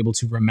actually is able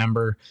to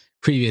remember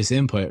previous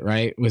input,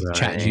 right? With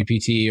Chat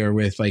GPT or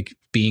with, like,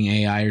 Being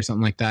AI or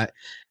something like that.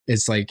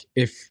 It's like,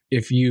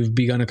 if you've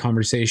begun a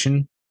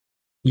conversation,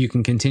 you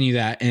can continue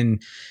that,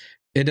 and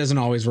it doesn't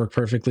always work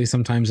perfectly.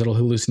 Sometimes it'll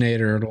hallucinate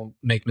or it'll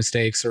make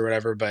mistakes or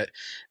whatever. But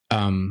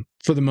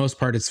for the most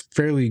part, it's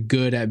fairly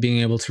good at being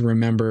able to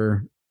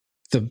remember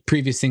the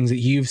previous things that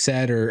you've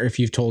said, or if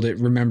you've told it,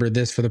 remember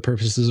this for the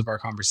purposes of our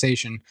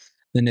conversation,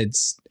 then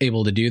it's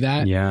able to do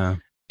that. Yeah.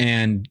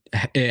 And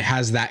it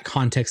has that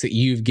context that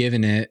you've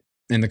given it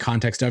in the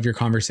context of your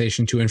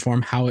conversation to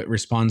inform how it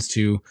responds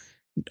to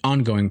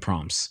ongoing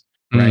prompts.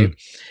 right? Mm.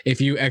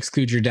 If you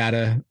exclude your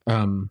data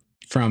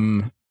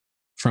from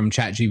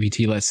chat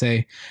gpt, let's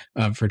say,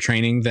 for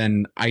training,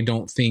 then I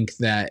don't think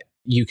that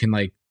you can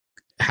like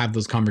have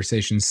those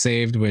conversations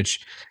saved, which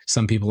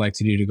some people like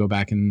to do, to go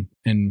back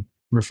and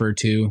refer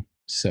to.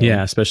 So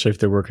Yeah, especially if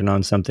they're working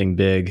on something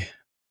big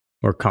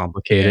or yeah.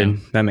 complicated.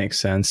 That makes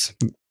sense.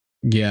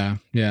 Yeah,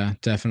 yeah,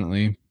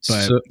 definitely.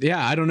 But So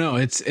yeah, I don't know.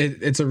 It's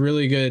a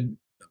really good.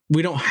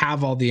 We don't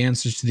have all the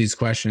answers to these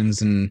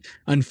questions, and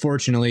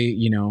unfortunately,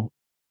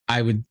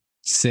 I would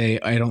say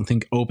I don't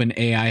think Open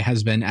AI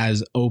has been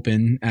as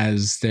open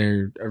as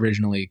they're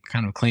originally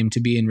kind of claimed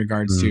to be in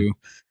regards mm, to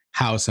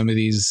how some of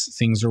these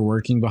things are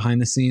working behind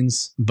the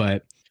scenes.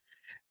 But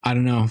I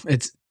don't know.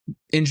 It's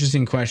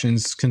interesting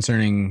questions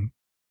concerning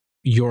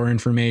your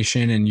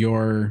information and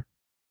your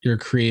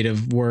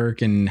creative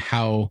work, and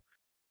how,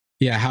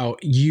 yeah, how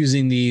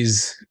using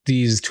these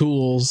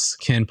tools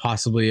can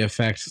possibly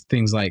affect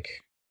things like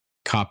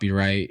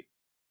copyright,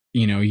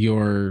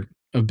 your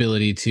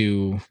ability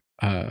to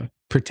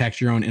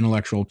protect your own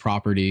intellectual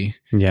property.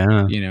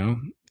 yeah. you know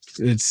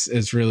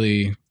it's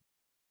really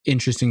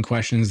interesting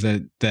questions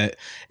that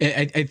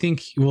I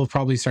think we'll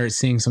probably start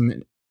seeing some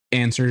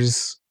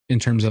answers in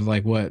terms of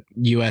like what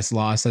US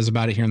law says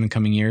about it here in the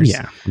coming years,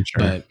 Yeah, I'm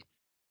sure. but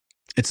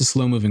it's a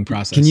slow moving Can you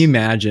process.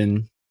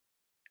 imagine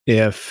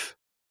if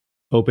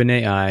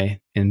OpenAI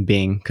and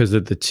Bing, because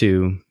they're the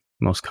two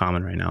most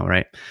common right now,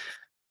 right?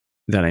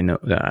 That I know,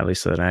 that at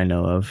least that I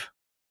know of.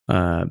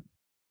 Uh,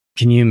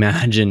 can you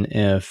imagine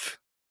if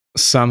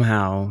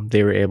somehow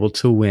they were able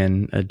to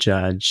win a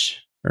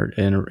judge or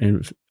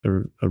in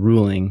a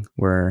ruling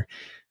where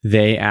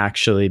they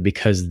actually,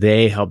 because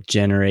they helped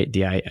generate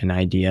an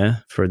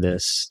idea for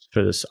this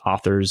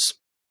author's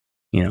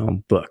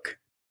book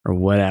or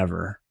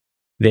whatever,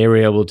 they were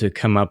able to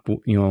come up,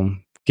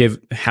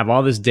 have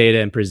all this data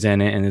and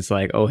present it, and it's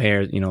like, oh,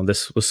 hey,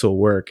 this will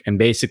work, and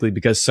basically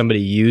because somebody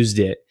used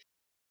an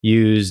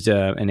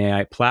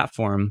AI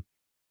platform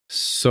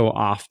so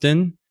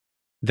often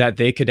that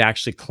they could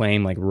actually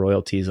claim like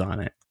royalties on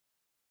it.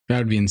 That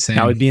would be That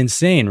insane. would be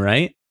insane,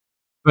 right?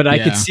 But I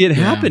could Yeah, see it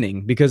yeah.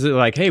 happening because they're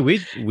like, hey, we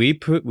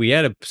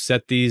had to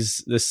set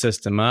this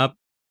system up.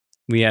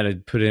 We had to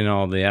put in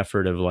all the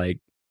effort of like,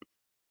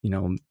 you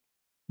know,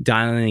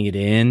 dialing it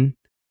in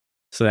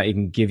so that it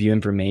can give you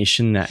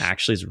information that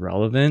actually is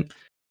relevant.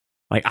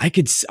 Like I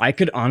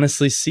could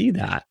honestly see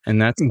that.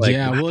 And that's like,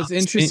 Yeah, wow, well, it's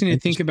it's interesting to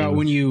think about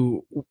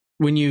interesting.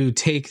 when you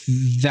take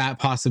that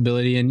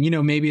possibility, and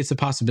maybe it's a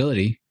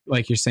possibility,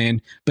 like you're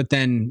saying, but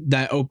then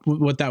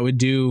what that would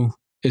do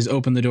is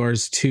open the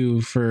doors to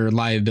for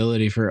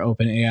liability for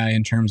open AI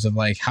in terms of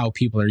like how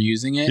people are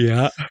using it,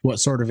 Yeah. what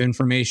sort of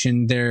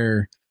information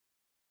they're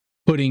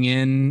putting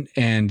in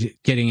and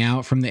getting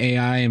out from the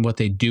AI, and what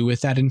they do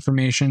with that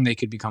information. They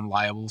could become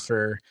liable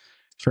for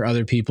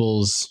other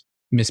people's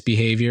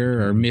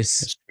misbehavior or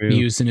That's true.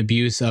 misuse and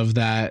abuse of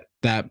that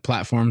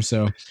platform.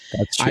 So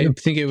That's I true.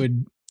 think it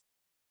would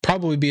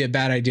probably be a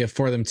bad idea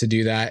for them to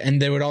do that,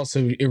 and they would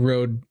also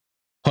erode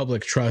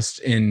public trust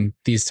in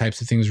these types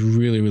of things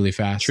really, really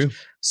fast. True.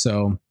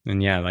 So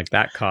And yeah, like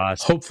that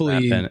cost, that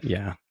hopefully,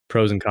 yeah,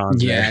 pros and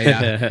cons yeah,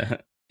 yeah, there.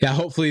 yeah.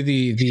 Hopefully,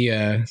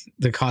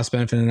 the cost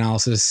benefit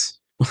analysis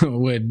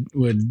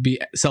would be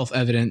self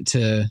evident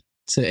to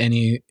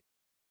any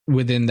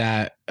within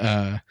that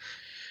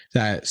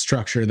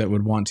structure that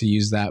would want to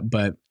use that.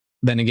 But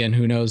then again,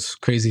 who knows?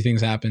 Crazy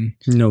things happen.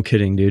 No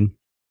kidding, dude.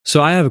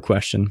 So I have a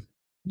question.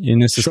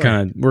 And this is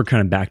Sure. we're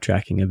kind of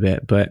backtracking a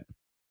bit, but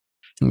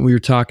we were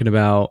talking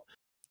about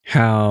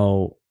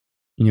how,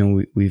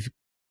 we've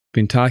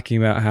been talking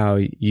about how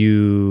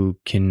you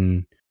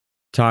can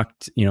do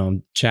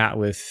a chat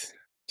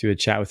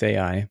with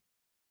AI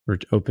or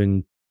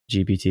open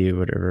GPT or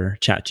whatever,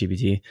 chat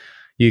GPT.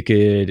 You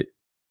could,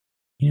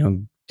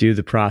 do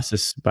the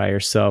process by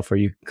yourself, or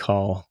you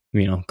call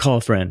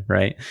a friend,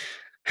 right?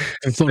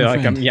 Phone So a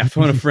like, friend.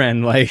 phone a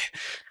friend, like,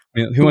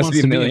 who Who wants to be wants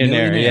a to be a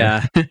millionaire?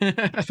 millionaire?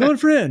 Yeah. Phone a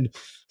friend.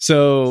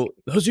 So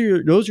those are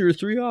your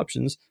three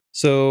options.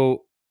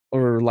 So,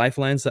 or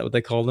lifelines, is that what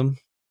they call them?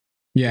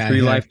 The Yeah, three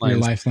yeah, your lifelines.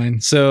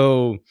 lifeline.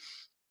 So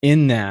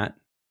in that,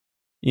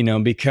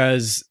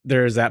 because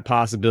there's that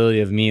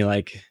possibility of me,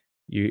 like,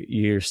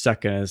 you're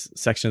stuck in a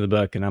section of the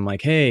book and I'm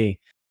like, hey,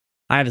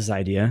 I have this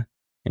idea.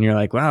 And you're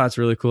like, wow, that's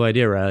a really cool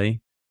idea,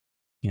 Riley.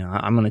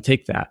 I'm going to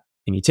take that.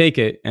 And you take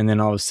it. And then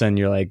all of a sudden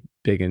you're like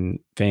big and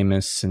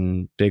famous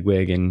and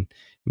bigwig, and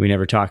we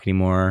never talk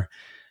anymore.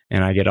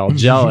 And I get all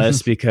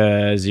jealous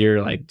because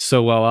you're like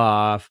so well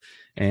off,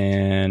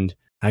 and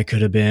I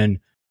could have been,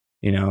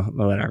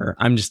 whatever.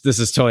 This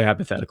is totally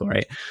hypothetical,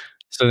 right?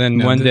 So then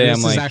No, one day I'm this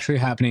is like, actually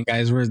happening,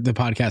 guys. Where the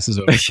podcast is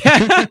over.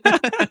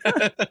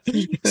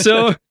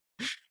 so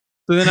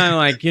then I'm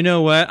like, you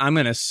know what? I'm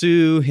going to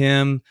sue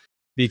him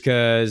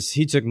because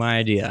he took my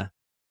idea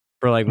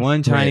for like one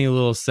Right. tiny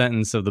little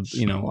sentence of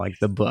the, like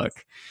the book,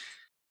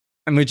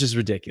 and which is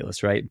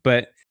ridiculous, right?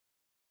 But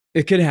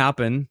it could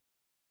happen.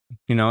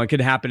 It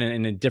could happen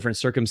in a different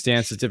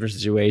circumstances, different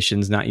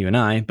situations, not you and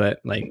I, but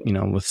like,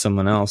 with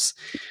someone else.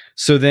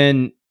 So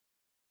then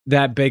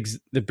that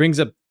brings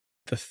up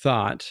the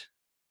thought,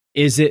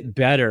 is it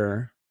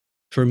better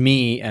for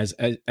me as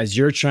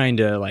you're trying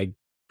to like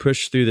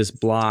push through this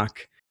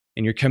block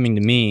and you're coming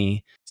to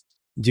me,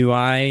 do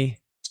I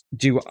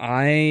do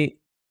I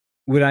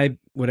would I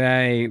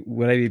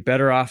be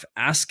better off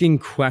asking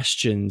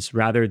questions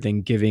rather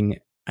than giving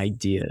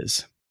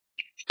ideas?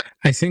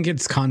 I think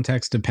it's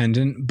context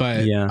dependent,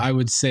 but Yeah. I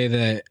would say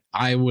that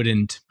I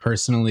wouldn't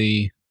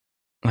personally,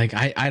 like,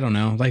 I don't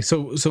know. Like,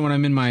 so when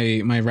I'm in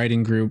my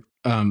writing group,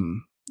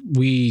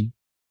 we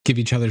give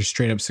each other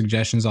straight up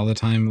suggestions all the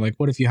time. Like,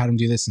 what if you had him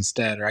do this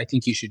instead? Or I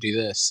think you should do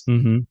this,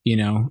 Mhm.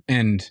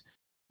 and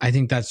I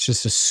think that's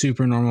just a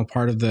super normal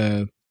part of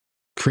the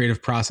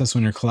creative process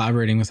when you're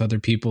collaborating with other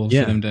people for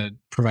Yeah. them to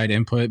provide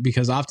input,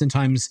 because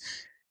oftentimes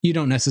you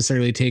don't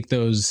necessarily take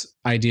those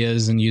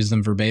ideas and use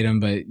them verbatim,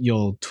 but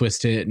you'll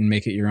twist it and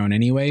make it your own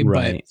anyway. But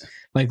Right.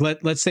 like,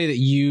 let's say that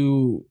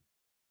you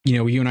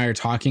and I are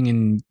talking,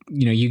 and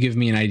you give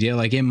me an idea,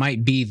 like it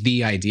might be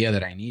the idea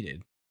that I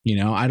needed.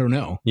 I don't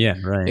know. Yeah,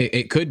 right.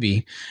 It could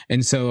be.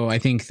 And so I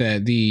think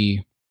that the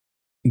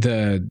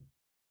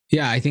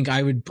yeah, I think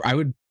I would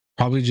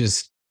probably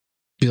just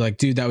be like,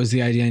 dude, that was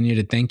the idea I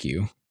needed. Thank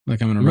you.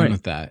 Like, I'm gonna run Right.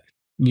 with that.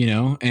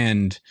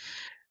 And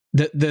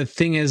the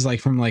thing is, like,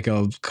 from like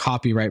a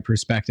copyright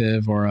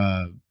perspective, or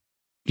a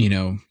you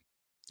know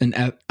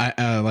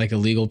like a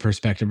legal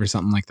perspective or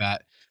something like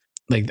that,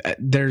 like,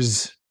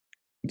 there's,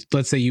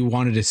 let's say you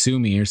wanted to sue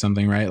me or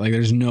something, right? Like,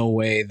 there's no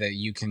way that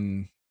you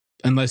can,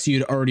 unless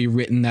you'd already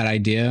written that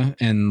idea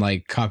and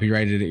like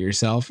copyrighted it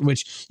yourself,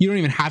 which you don't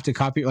even have to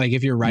copy. Like,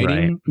 if you're Right.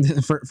 writing,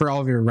 for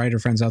all of your writer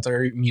friends out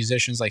there,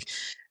 musicians, like,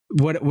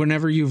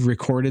 whenever you've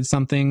recorded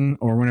something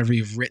or whenever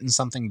you've written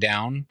something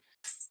down,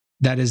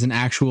 that is an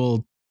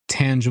actual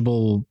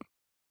tangible,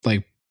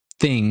 like,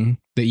 thing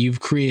that you've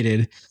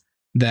created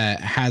that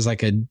has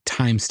like a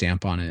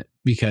timestamp on it,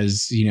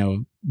 because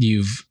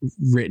you've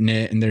written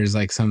it and there's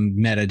like some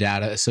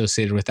metadata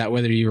associated with that,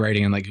 whether you're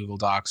writing in like Google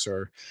Docs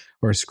or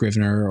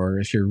Scrivener, or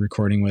if you're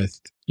recording with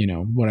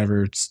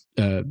whatever,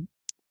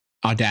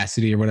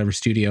 Audacity or whatever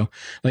studio.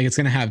 Like, it's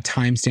going to have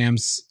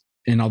timestamps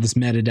and all this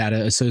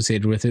metadata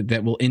associated with it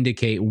that will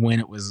indicate when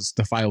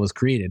the file was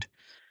created,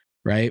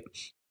 right?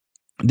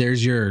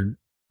 There's your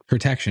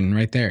protection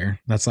right there.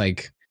 That's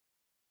like,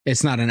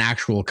 it's not an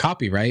actual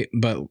copyright,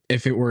 but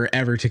if it were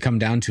ever to come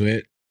down to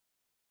it,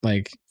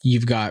 like,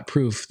 you've got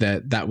proof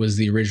that that was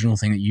the original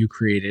thing that you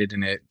created,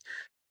 and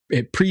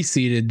it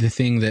preceded the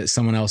thing that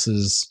someone else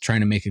is trying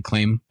to make a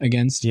claim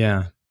against.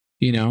 Yeah.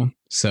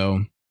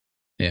 So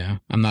yeah,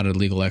 I'm not a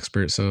legal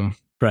expert, so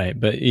Right,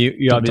 but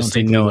you don't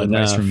obviously take know legal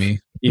advice from enough. me.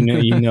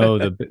 You know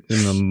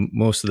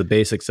most of the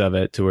basics of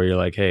it to where you're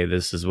like, "Hey,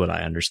 this is what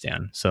I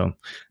understand." So,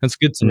 that's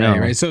good to Right,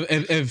 know. right. So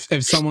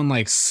if someone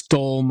like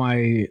stole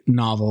my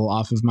novel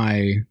off of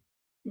my,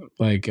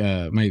 like,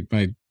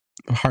 my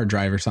hard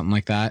drive or something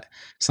like that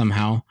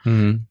somehow,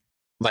 Mhm.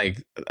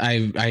 like,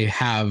 I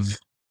have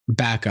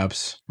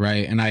backups,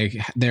 right? And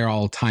they're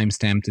all time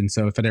stamped. And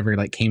so if it ever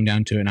like came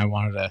down to it and I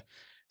wanted to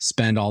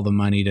spend all the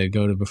money to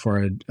go to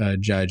before a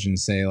judge and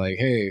say, like,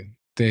 hey,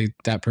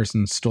 that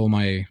person stole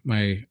my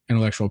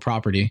intellectual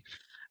property,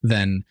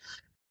 then,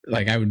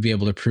 like, I would be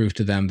able to prove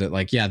to them that,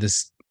 like, yeah,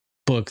 this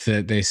book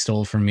that they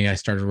stole from me, I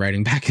started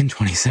writing back in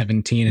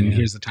 2017, and Yeah.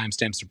 here's the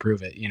timestamps to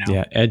prove it.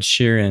 Yeah, Ed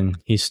Sheeran,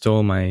 he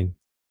stole my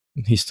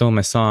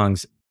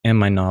songs and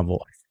my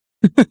novel.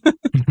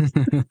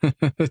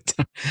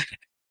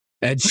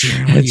 Ed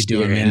Sheeran, what are Ed you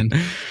doing, Sheeran.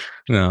 man?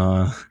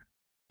 No.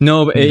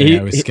 No, but Yeah,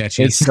 it was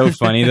sketchy. it's so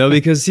funny though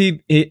because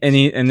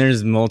and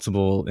there's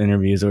multiple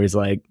interviews where he's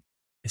like,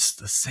 it's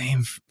the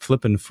same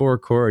flipping four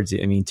chords.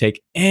 I mean,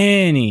 take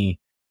any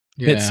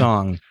hit Yeah.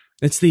 song,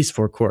 it's these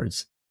four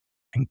chords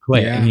and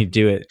play it, and Yeah. he'd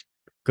do it,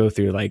 go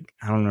through like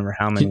I don't remember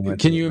how many went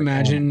Can through. you Like, oh my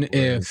imagine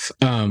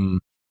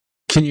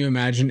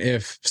word,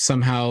 if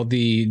somehow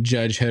the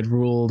judge had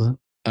ruled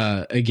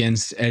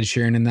against Ed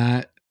Sheeran in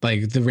that,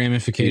 like, the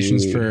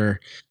ramifications dude.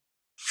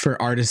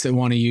 for artists that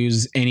want to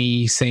use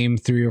any same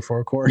three or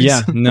four chords?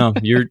 Yeah, no,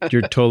 you're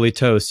totally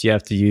toast. You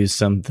have to use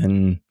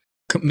something.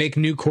 Make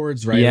new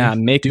chords, writer. Yeah,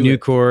 make Do new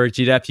it. chords.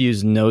 You'd have to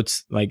use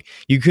notes. Like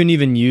you couldn't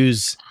even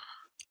use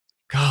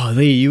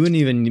golly, you wouldn't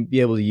even be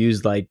able to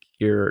use like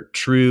your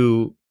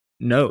true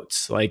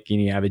notes. Like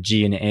you have a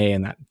G and an A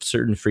and that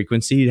certain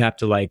frequency, you'd have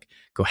to like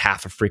go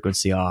half a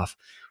frequency off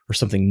or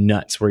something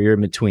nuts where you're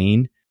in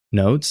between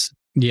notes.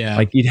 Yeah.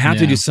 Like you'd have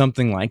to do Yeah.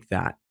 something like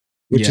that,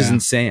 which is Yeah.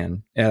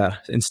 insane.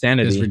 It's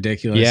Insanity.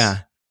 ridiculous. Yeah.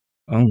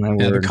 Oh my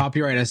Yeah, the word.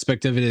 copyright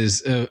aspect of it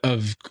is,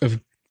 of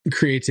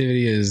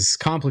creativity, is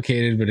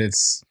complicated, but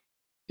it's,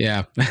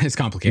 yeah, it's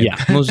complicated.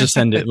 Yeah. We'll just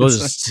send it. We'll it's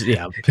just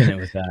pin it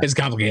with that. it's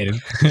complicated.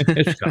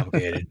 It's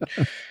complicated.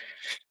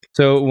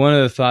 So one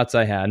of the thoughts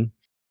I had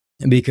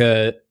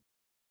because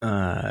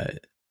uh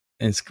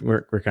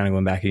we're kind of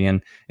going back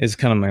again is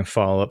kind of my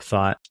follow-up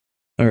thought.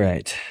 All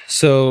right.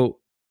 So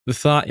the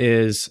thought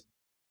is,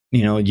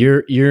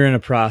 you're in a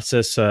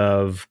process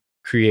of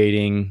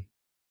creating,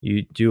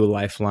 you do a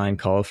lifeline,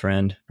 call a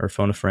friend or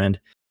phone a friend,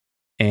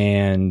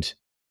 and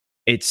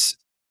it's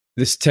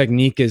this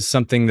technique is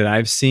something that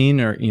I've seen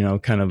or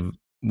kind of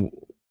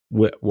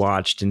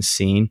watched and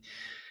seen,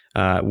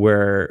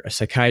 where a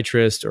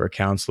psychiatrist or a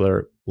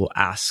counselor will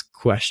ask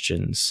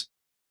questions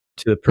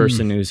to the Mm.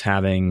 person who's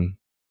having,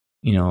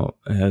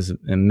 has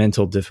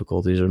mental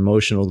difficulties or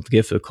emotional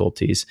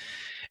difficulties.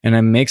 And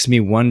it makes me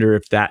wonder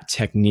if that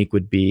technique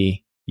would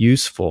be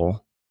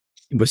useful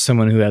with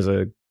someone who has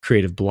a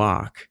creative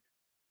block,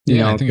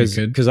 Yeah, I think it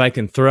could. because I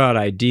can throw out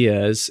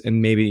ideas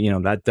and maybe,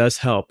 that does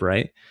help,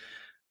 right?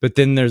 But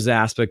then there's the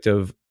aspect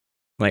of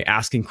like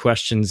asking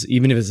questions,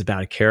 even if it's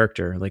about a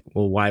character, like,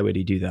 well, why would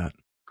he do that?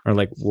 Or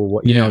like, well,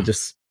 what, Yeah.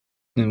 just,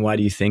 and why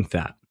do you think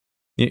that?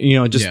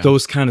 Just Yeah.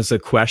 those kinds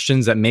of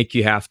questions that make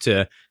you have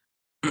to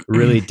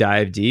really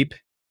dive deep.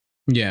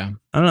 Yeah.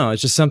 I don't know.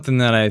 It's just something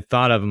that I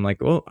thought of. I'm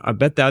like, oh, I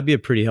bet that'd be a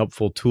pretty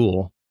helpful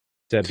tool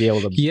to be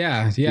able to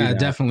Yeah, do yeah, that.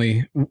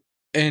 definitely.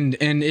 And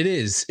it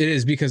is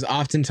because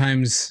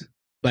oftentimes,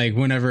 like,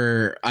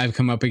 whenever I've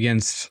come up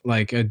against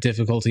like a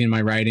difficulty in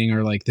my writing,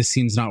 or like this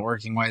scene's not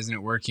working, why isn't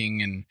it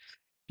working? And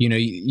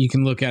you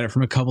can look at it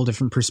from a couple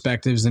different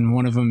perspectives, and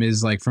one of them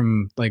is like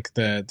from like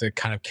the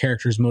kind of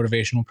character's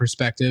motivational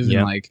perspective, and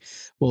Yeah. like,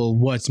 well,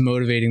 what's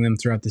motivating them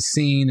throughout the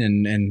scene,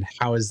 and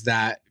how is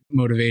that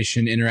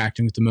motivation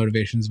interacting with the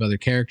motivations of other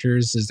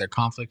characters? Is there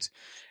conflict,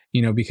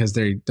 because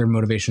their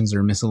motivations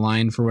are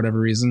misaligned for whatever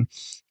reason?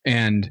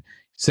 And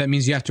so that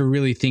means you have to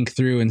really think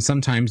through, and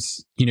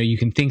sometimes you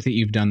can think that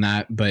you've done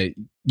that, but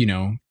you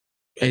know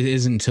it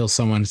isn't until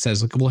someone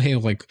says like, well, hey,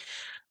 like,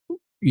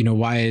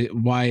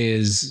 why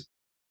is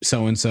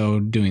so and so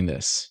doing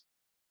this,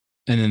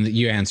 and then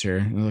you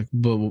answer like,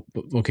 but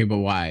okay, but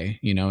why?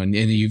 And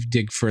you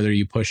dig further,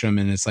 you push them,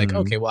 and it's like, Mm,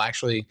 okay, well,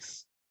 actually,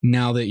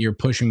 now that you're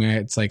pushing me,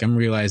 it's like I'm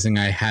realizing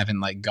I haven't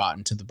like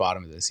gotten to the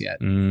bottom of this yet.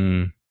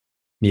 mm,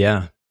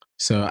 yeah.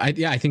 So I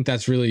think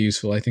that's really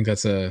useful. I think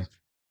that's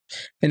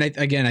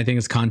again, I think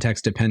it's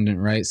context dependent,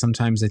 right?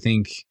 Sometimes I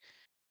think,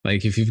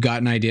 like, if you've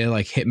got an idea,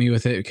 like, hit me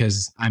with it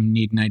because I'm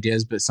needing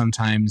ideas. But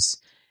sometimes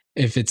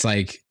if it's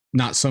like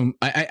not so,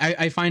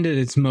 I find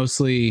it's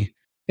mostly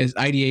is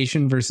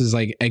ideation versus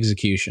like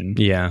execution,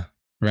 Yeah.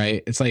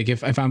 right? It's like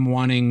if I'm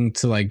wanting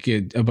to like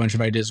get a bunch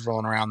of ideas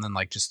rolling around, then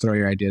like just throw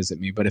your ideas at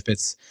me. But if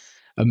it's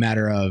a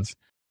matter of,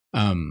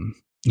 um,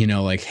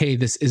 like, hey,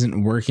 this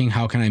isn't working.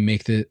 How can I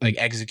make the like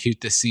execute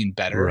this scene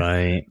better?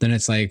 Right. Then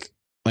it's like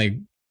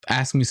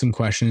ask me some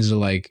questions to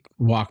like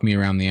walk me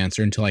around the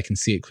answer until I can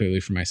see it clearly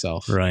for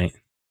myself. Right.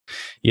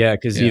 Yeah.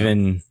 Because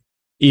Yeah.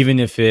 even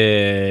if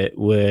it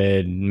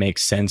would make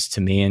sense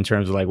to me in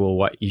terms of like, well,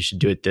 what you should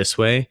do it this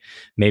way,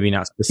 maybe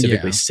not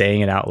specifically Yeah.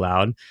 saying it out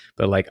loud,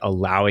 but like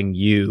allowing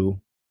you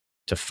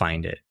to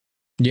find it.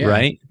 Yeah.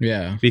 Right.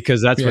 Yeah.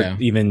 Because that's what Yeah.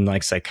 even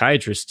like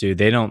psychiatrists do.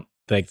 They don't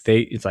like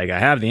it's like, I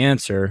have the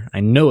answer. I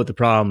know what the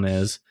problem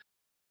is,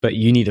 but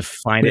you need to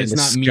find But it and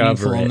it's not discover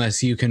meaningful it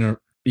unless you can,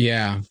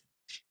 yeah.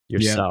 Yeah.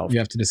 yourself. You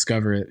have to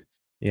discover it.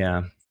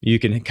 Yeah. You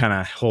can kind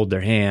of hold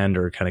their hand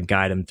or kind of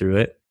guide them through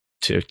it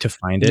to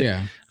find it.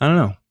 Yeah. I don't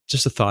know.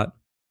 Just a thought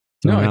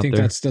No, thrown I out think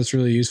there. that's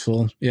really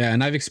useful. Yeah,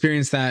 and I've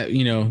experienced that.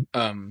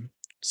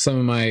 Some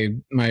of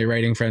my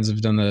writing friends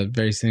have done the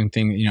very same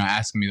thing.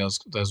 Asking me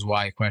those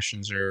why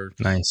questions, or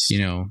Nice.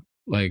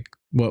 like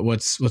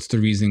what's the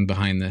reasoning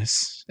behind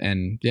this?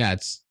 And yeah,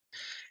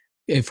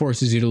 it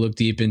forces you to look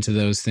deep into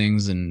those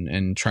things,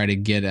 and try to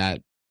get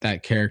at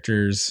that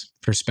character's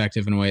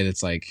perspective in a way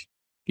that's like,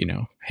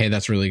 hey,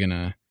 that's really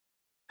gonna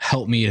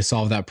help me to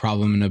solve that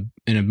problem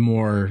in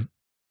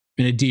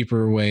a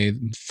deeper way,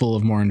 full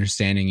of more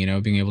understanding,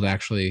 being able to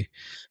actually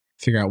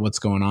figure out what's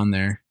going on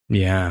there.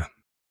 Yeah.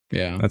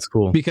 Yeah. That's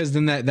cool. Because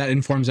then that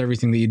informs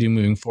everything that you do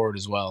moving forward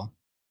as well.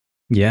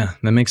 Yeah.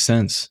 That makes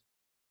sense.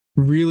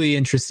 Really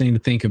interesting to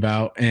think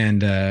about.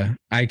 And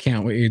I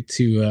can't wait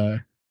to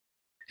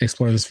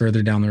explore this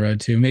further down the road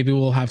too. Maybe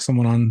we'll have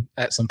someone on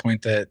at some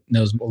point that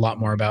knows a lot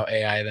more about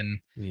AI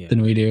Yeah.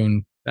 than we do.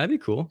 And That'd be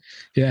cool.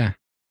 yeah,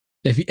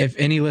 if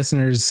any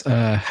listeners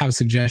have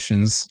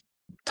suggestions,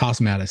 toss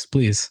them at us,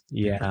 please.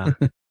 Yeah.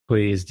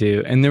 Please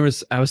do. And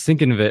I was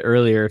thinking of it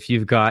earlier. If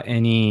you've got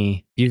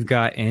any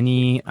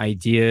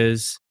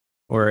ideas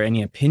or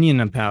any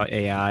opinion about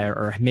AI,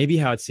 or maybe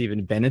how it's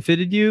even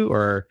benefited you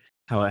or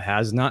how it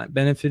has not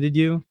benefited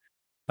you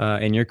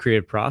in your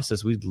creative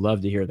process, we'd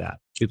love to hear that.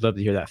 We'd love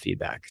to hear that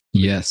feedback.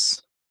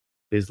 Yes.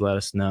 Please let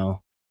us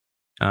know.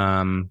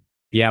 Um,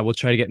 yeah, we'll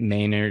try to get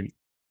Maynard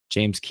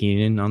James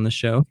Keenan on the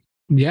show.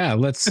 Yeah.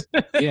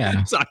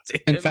 Yeah. Talk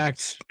to In him.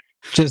 fact,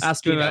 just,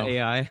 Ask him about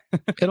AI.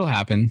 it'll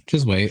happen.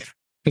 Just wait.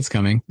 It's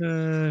coming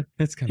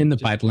It's kind in the of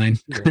just, pipeline.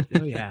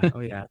 oh yeah, oh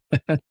yeah.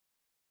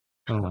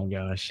 Oh my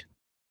gosh.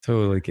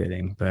 Totally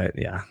kidding. But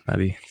yeah,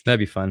 that'd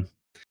be fun.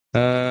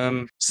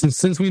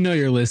 Since we know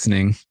you're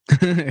listening,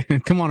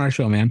 come on our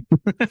show, man.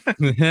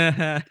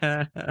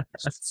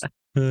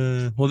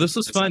 Well, this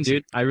was fun,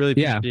 dude. I really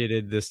Yeah.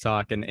 appreciated this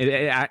talk, and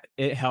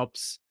it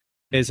helps.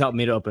 It's helped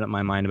me to open up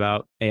my mind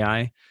about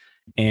AI,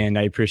 and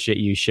I appreciate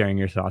you sharing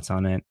your thoughts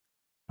on it.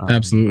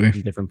 Absolutely.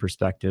 From different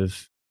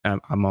perspective.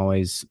 I'm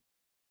always,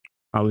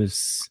 I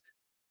was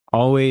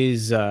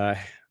always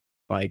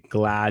like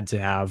glad to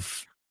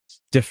have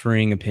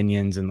differing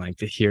opinions and like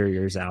to hear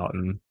yours out,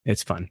 and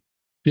it's fun.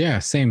 Yeah,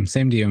 same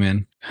to you,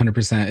 man.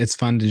 100%. It's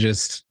fun to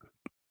just,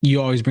 you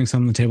always bring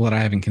something to the table that I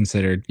haven't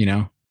considered,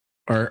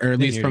 or at Same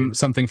least here, from dude.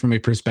 something from a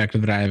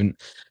perspective that I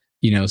haven't,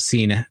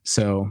 seen.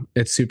 So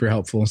it's super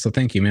helpful. So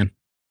thank you, man.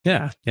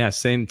 Yeah, yeah,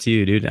 same to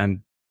you, dude.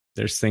 And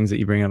there's things that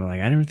you bring up, I'm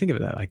like, I never think of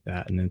that like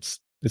that, and it's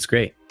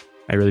great.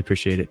 I really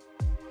appreciate it.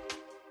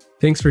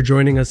 Thanks for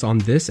joining us on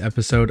this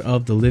episode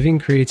of the Living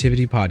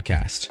Creativity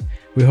Podcast.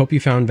 We hope you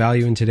found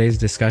value in today's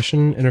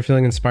discussion and are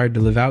feeling inspired to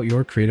live out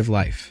your creative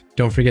life.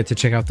 Don't forget to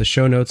check out the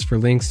show notes for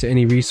links to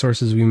any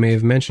resources we may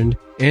have mentioned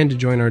and to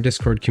join our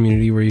Discord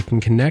community where you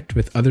can connect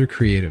with other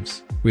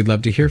creatives. We'd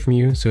love to hear from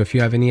you, so if you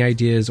have any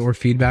ideas or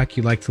feedback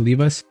you'd like to leave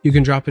us, you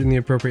can drop it in the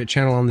appropriate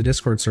channel on the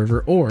Discord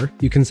server, or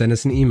you can send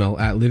us an email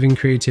at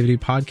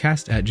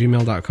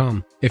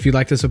livingcreativitypodcast@gmail.com. If you'd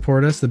like to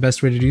support us, the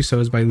best way to do so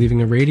is by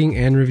leaving a rating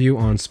and review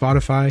on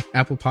Spotify,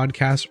 Apple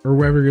Podcasts, or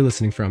wherever you're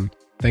listening from.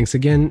 Thanks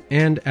again,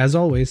 and as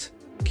always,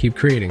 keep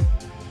creating.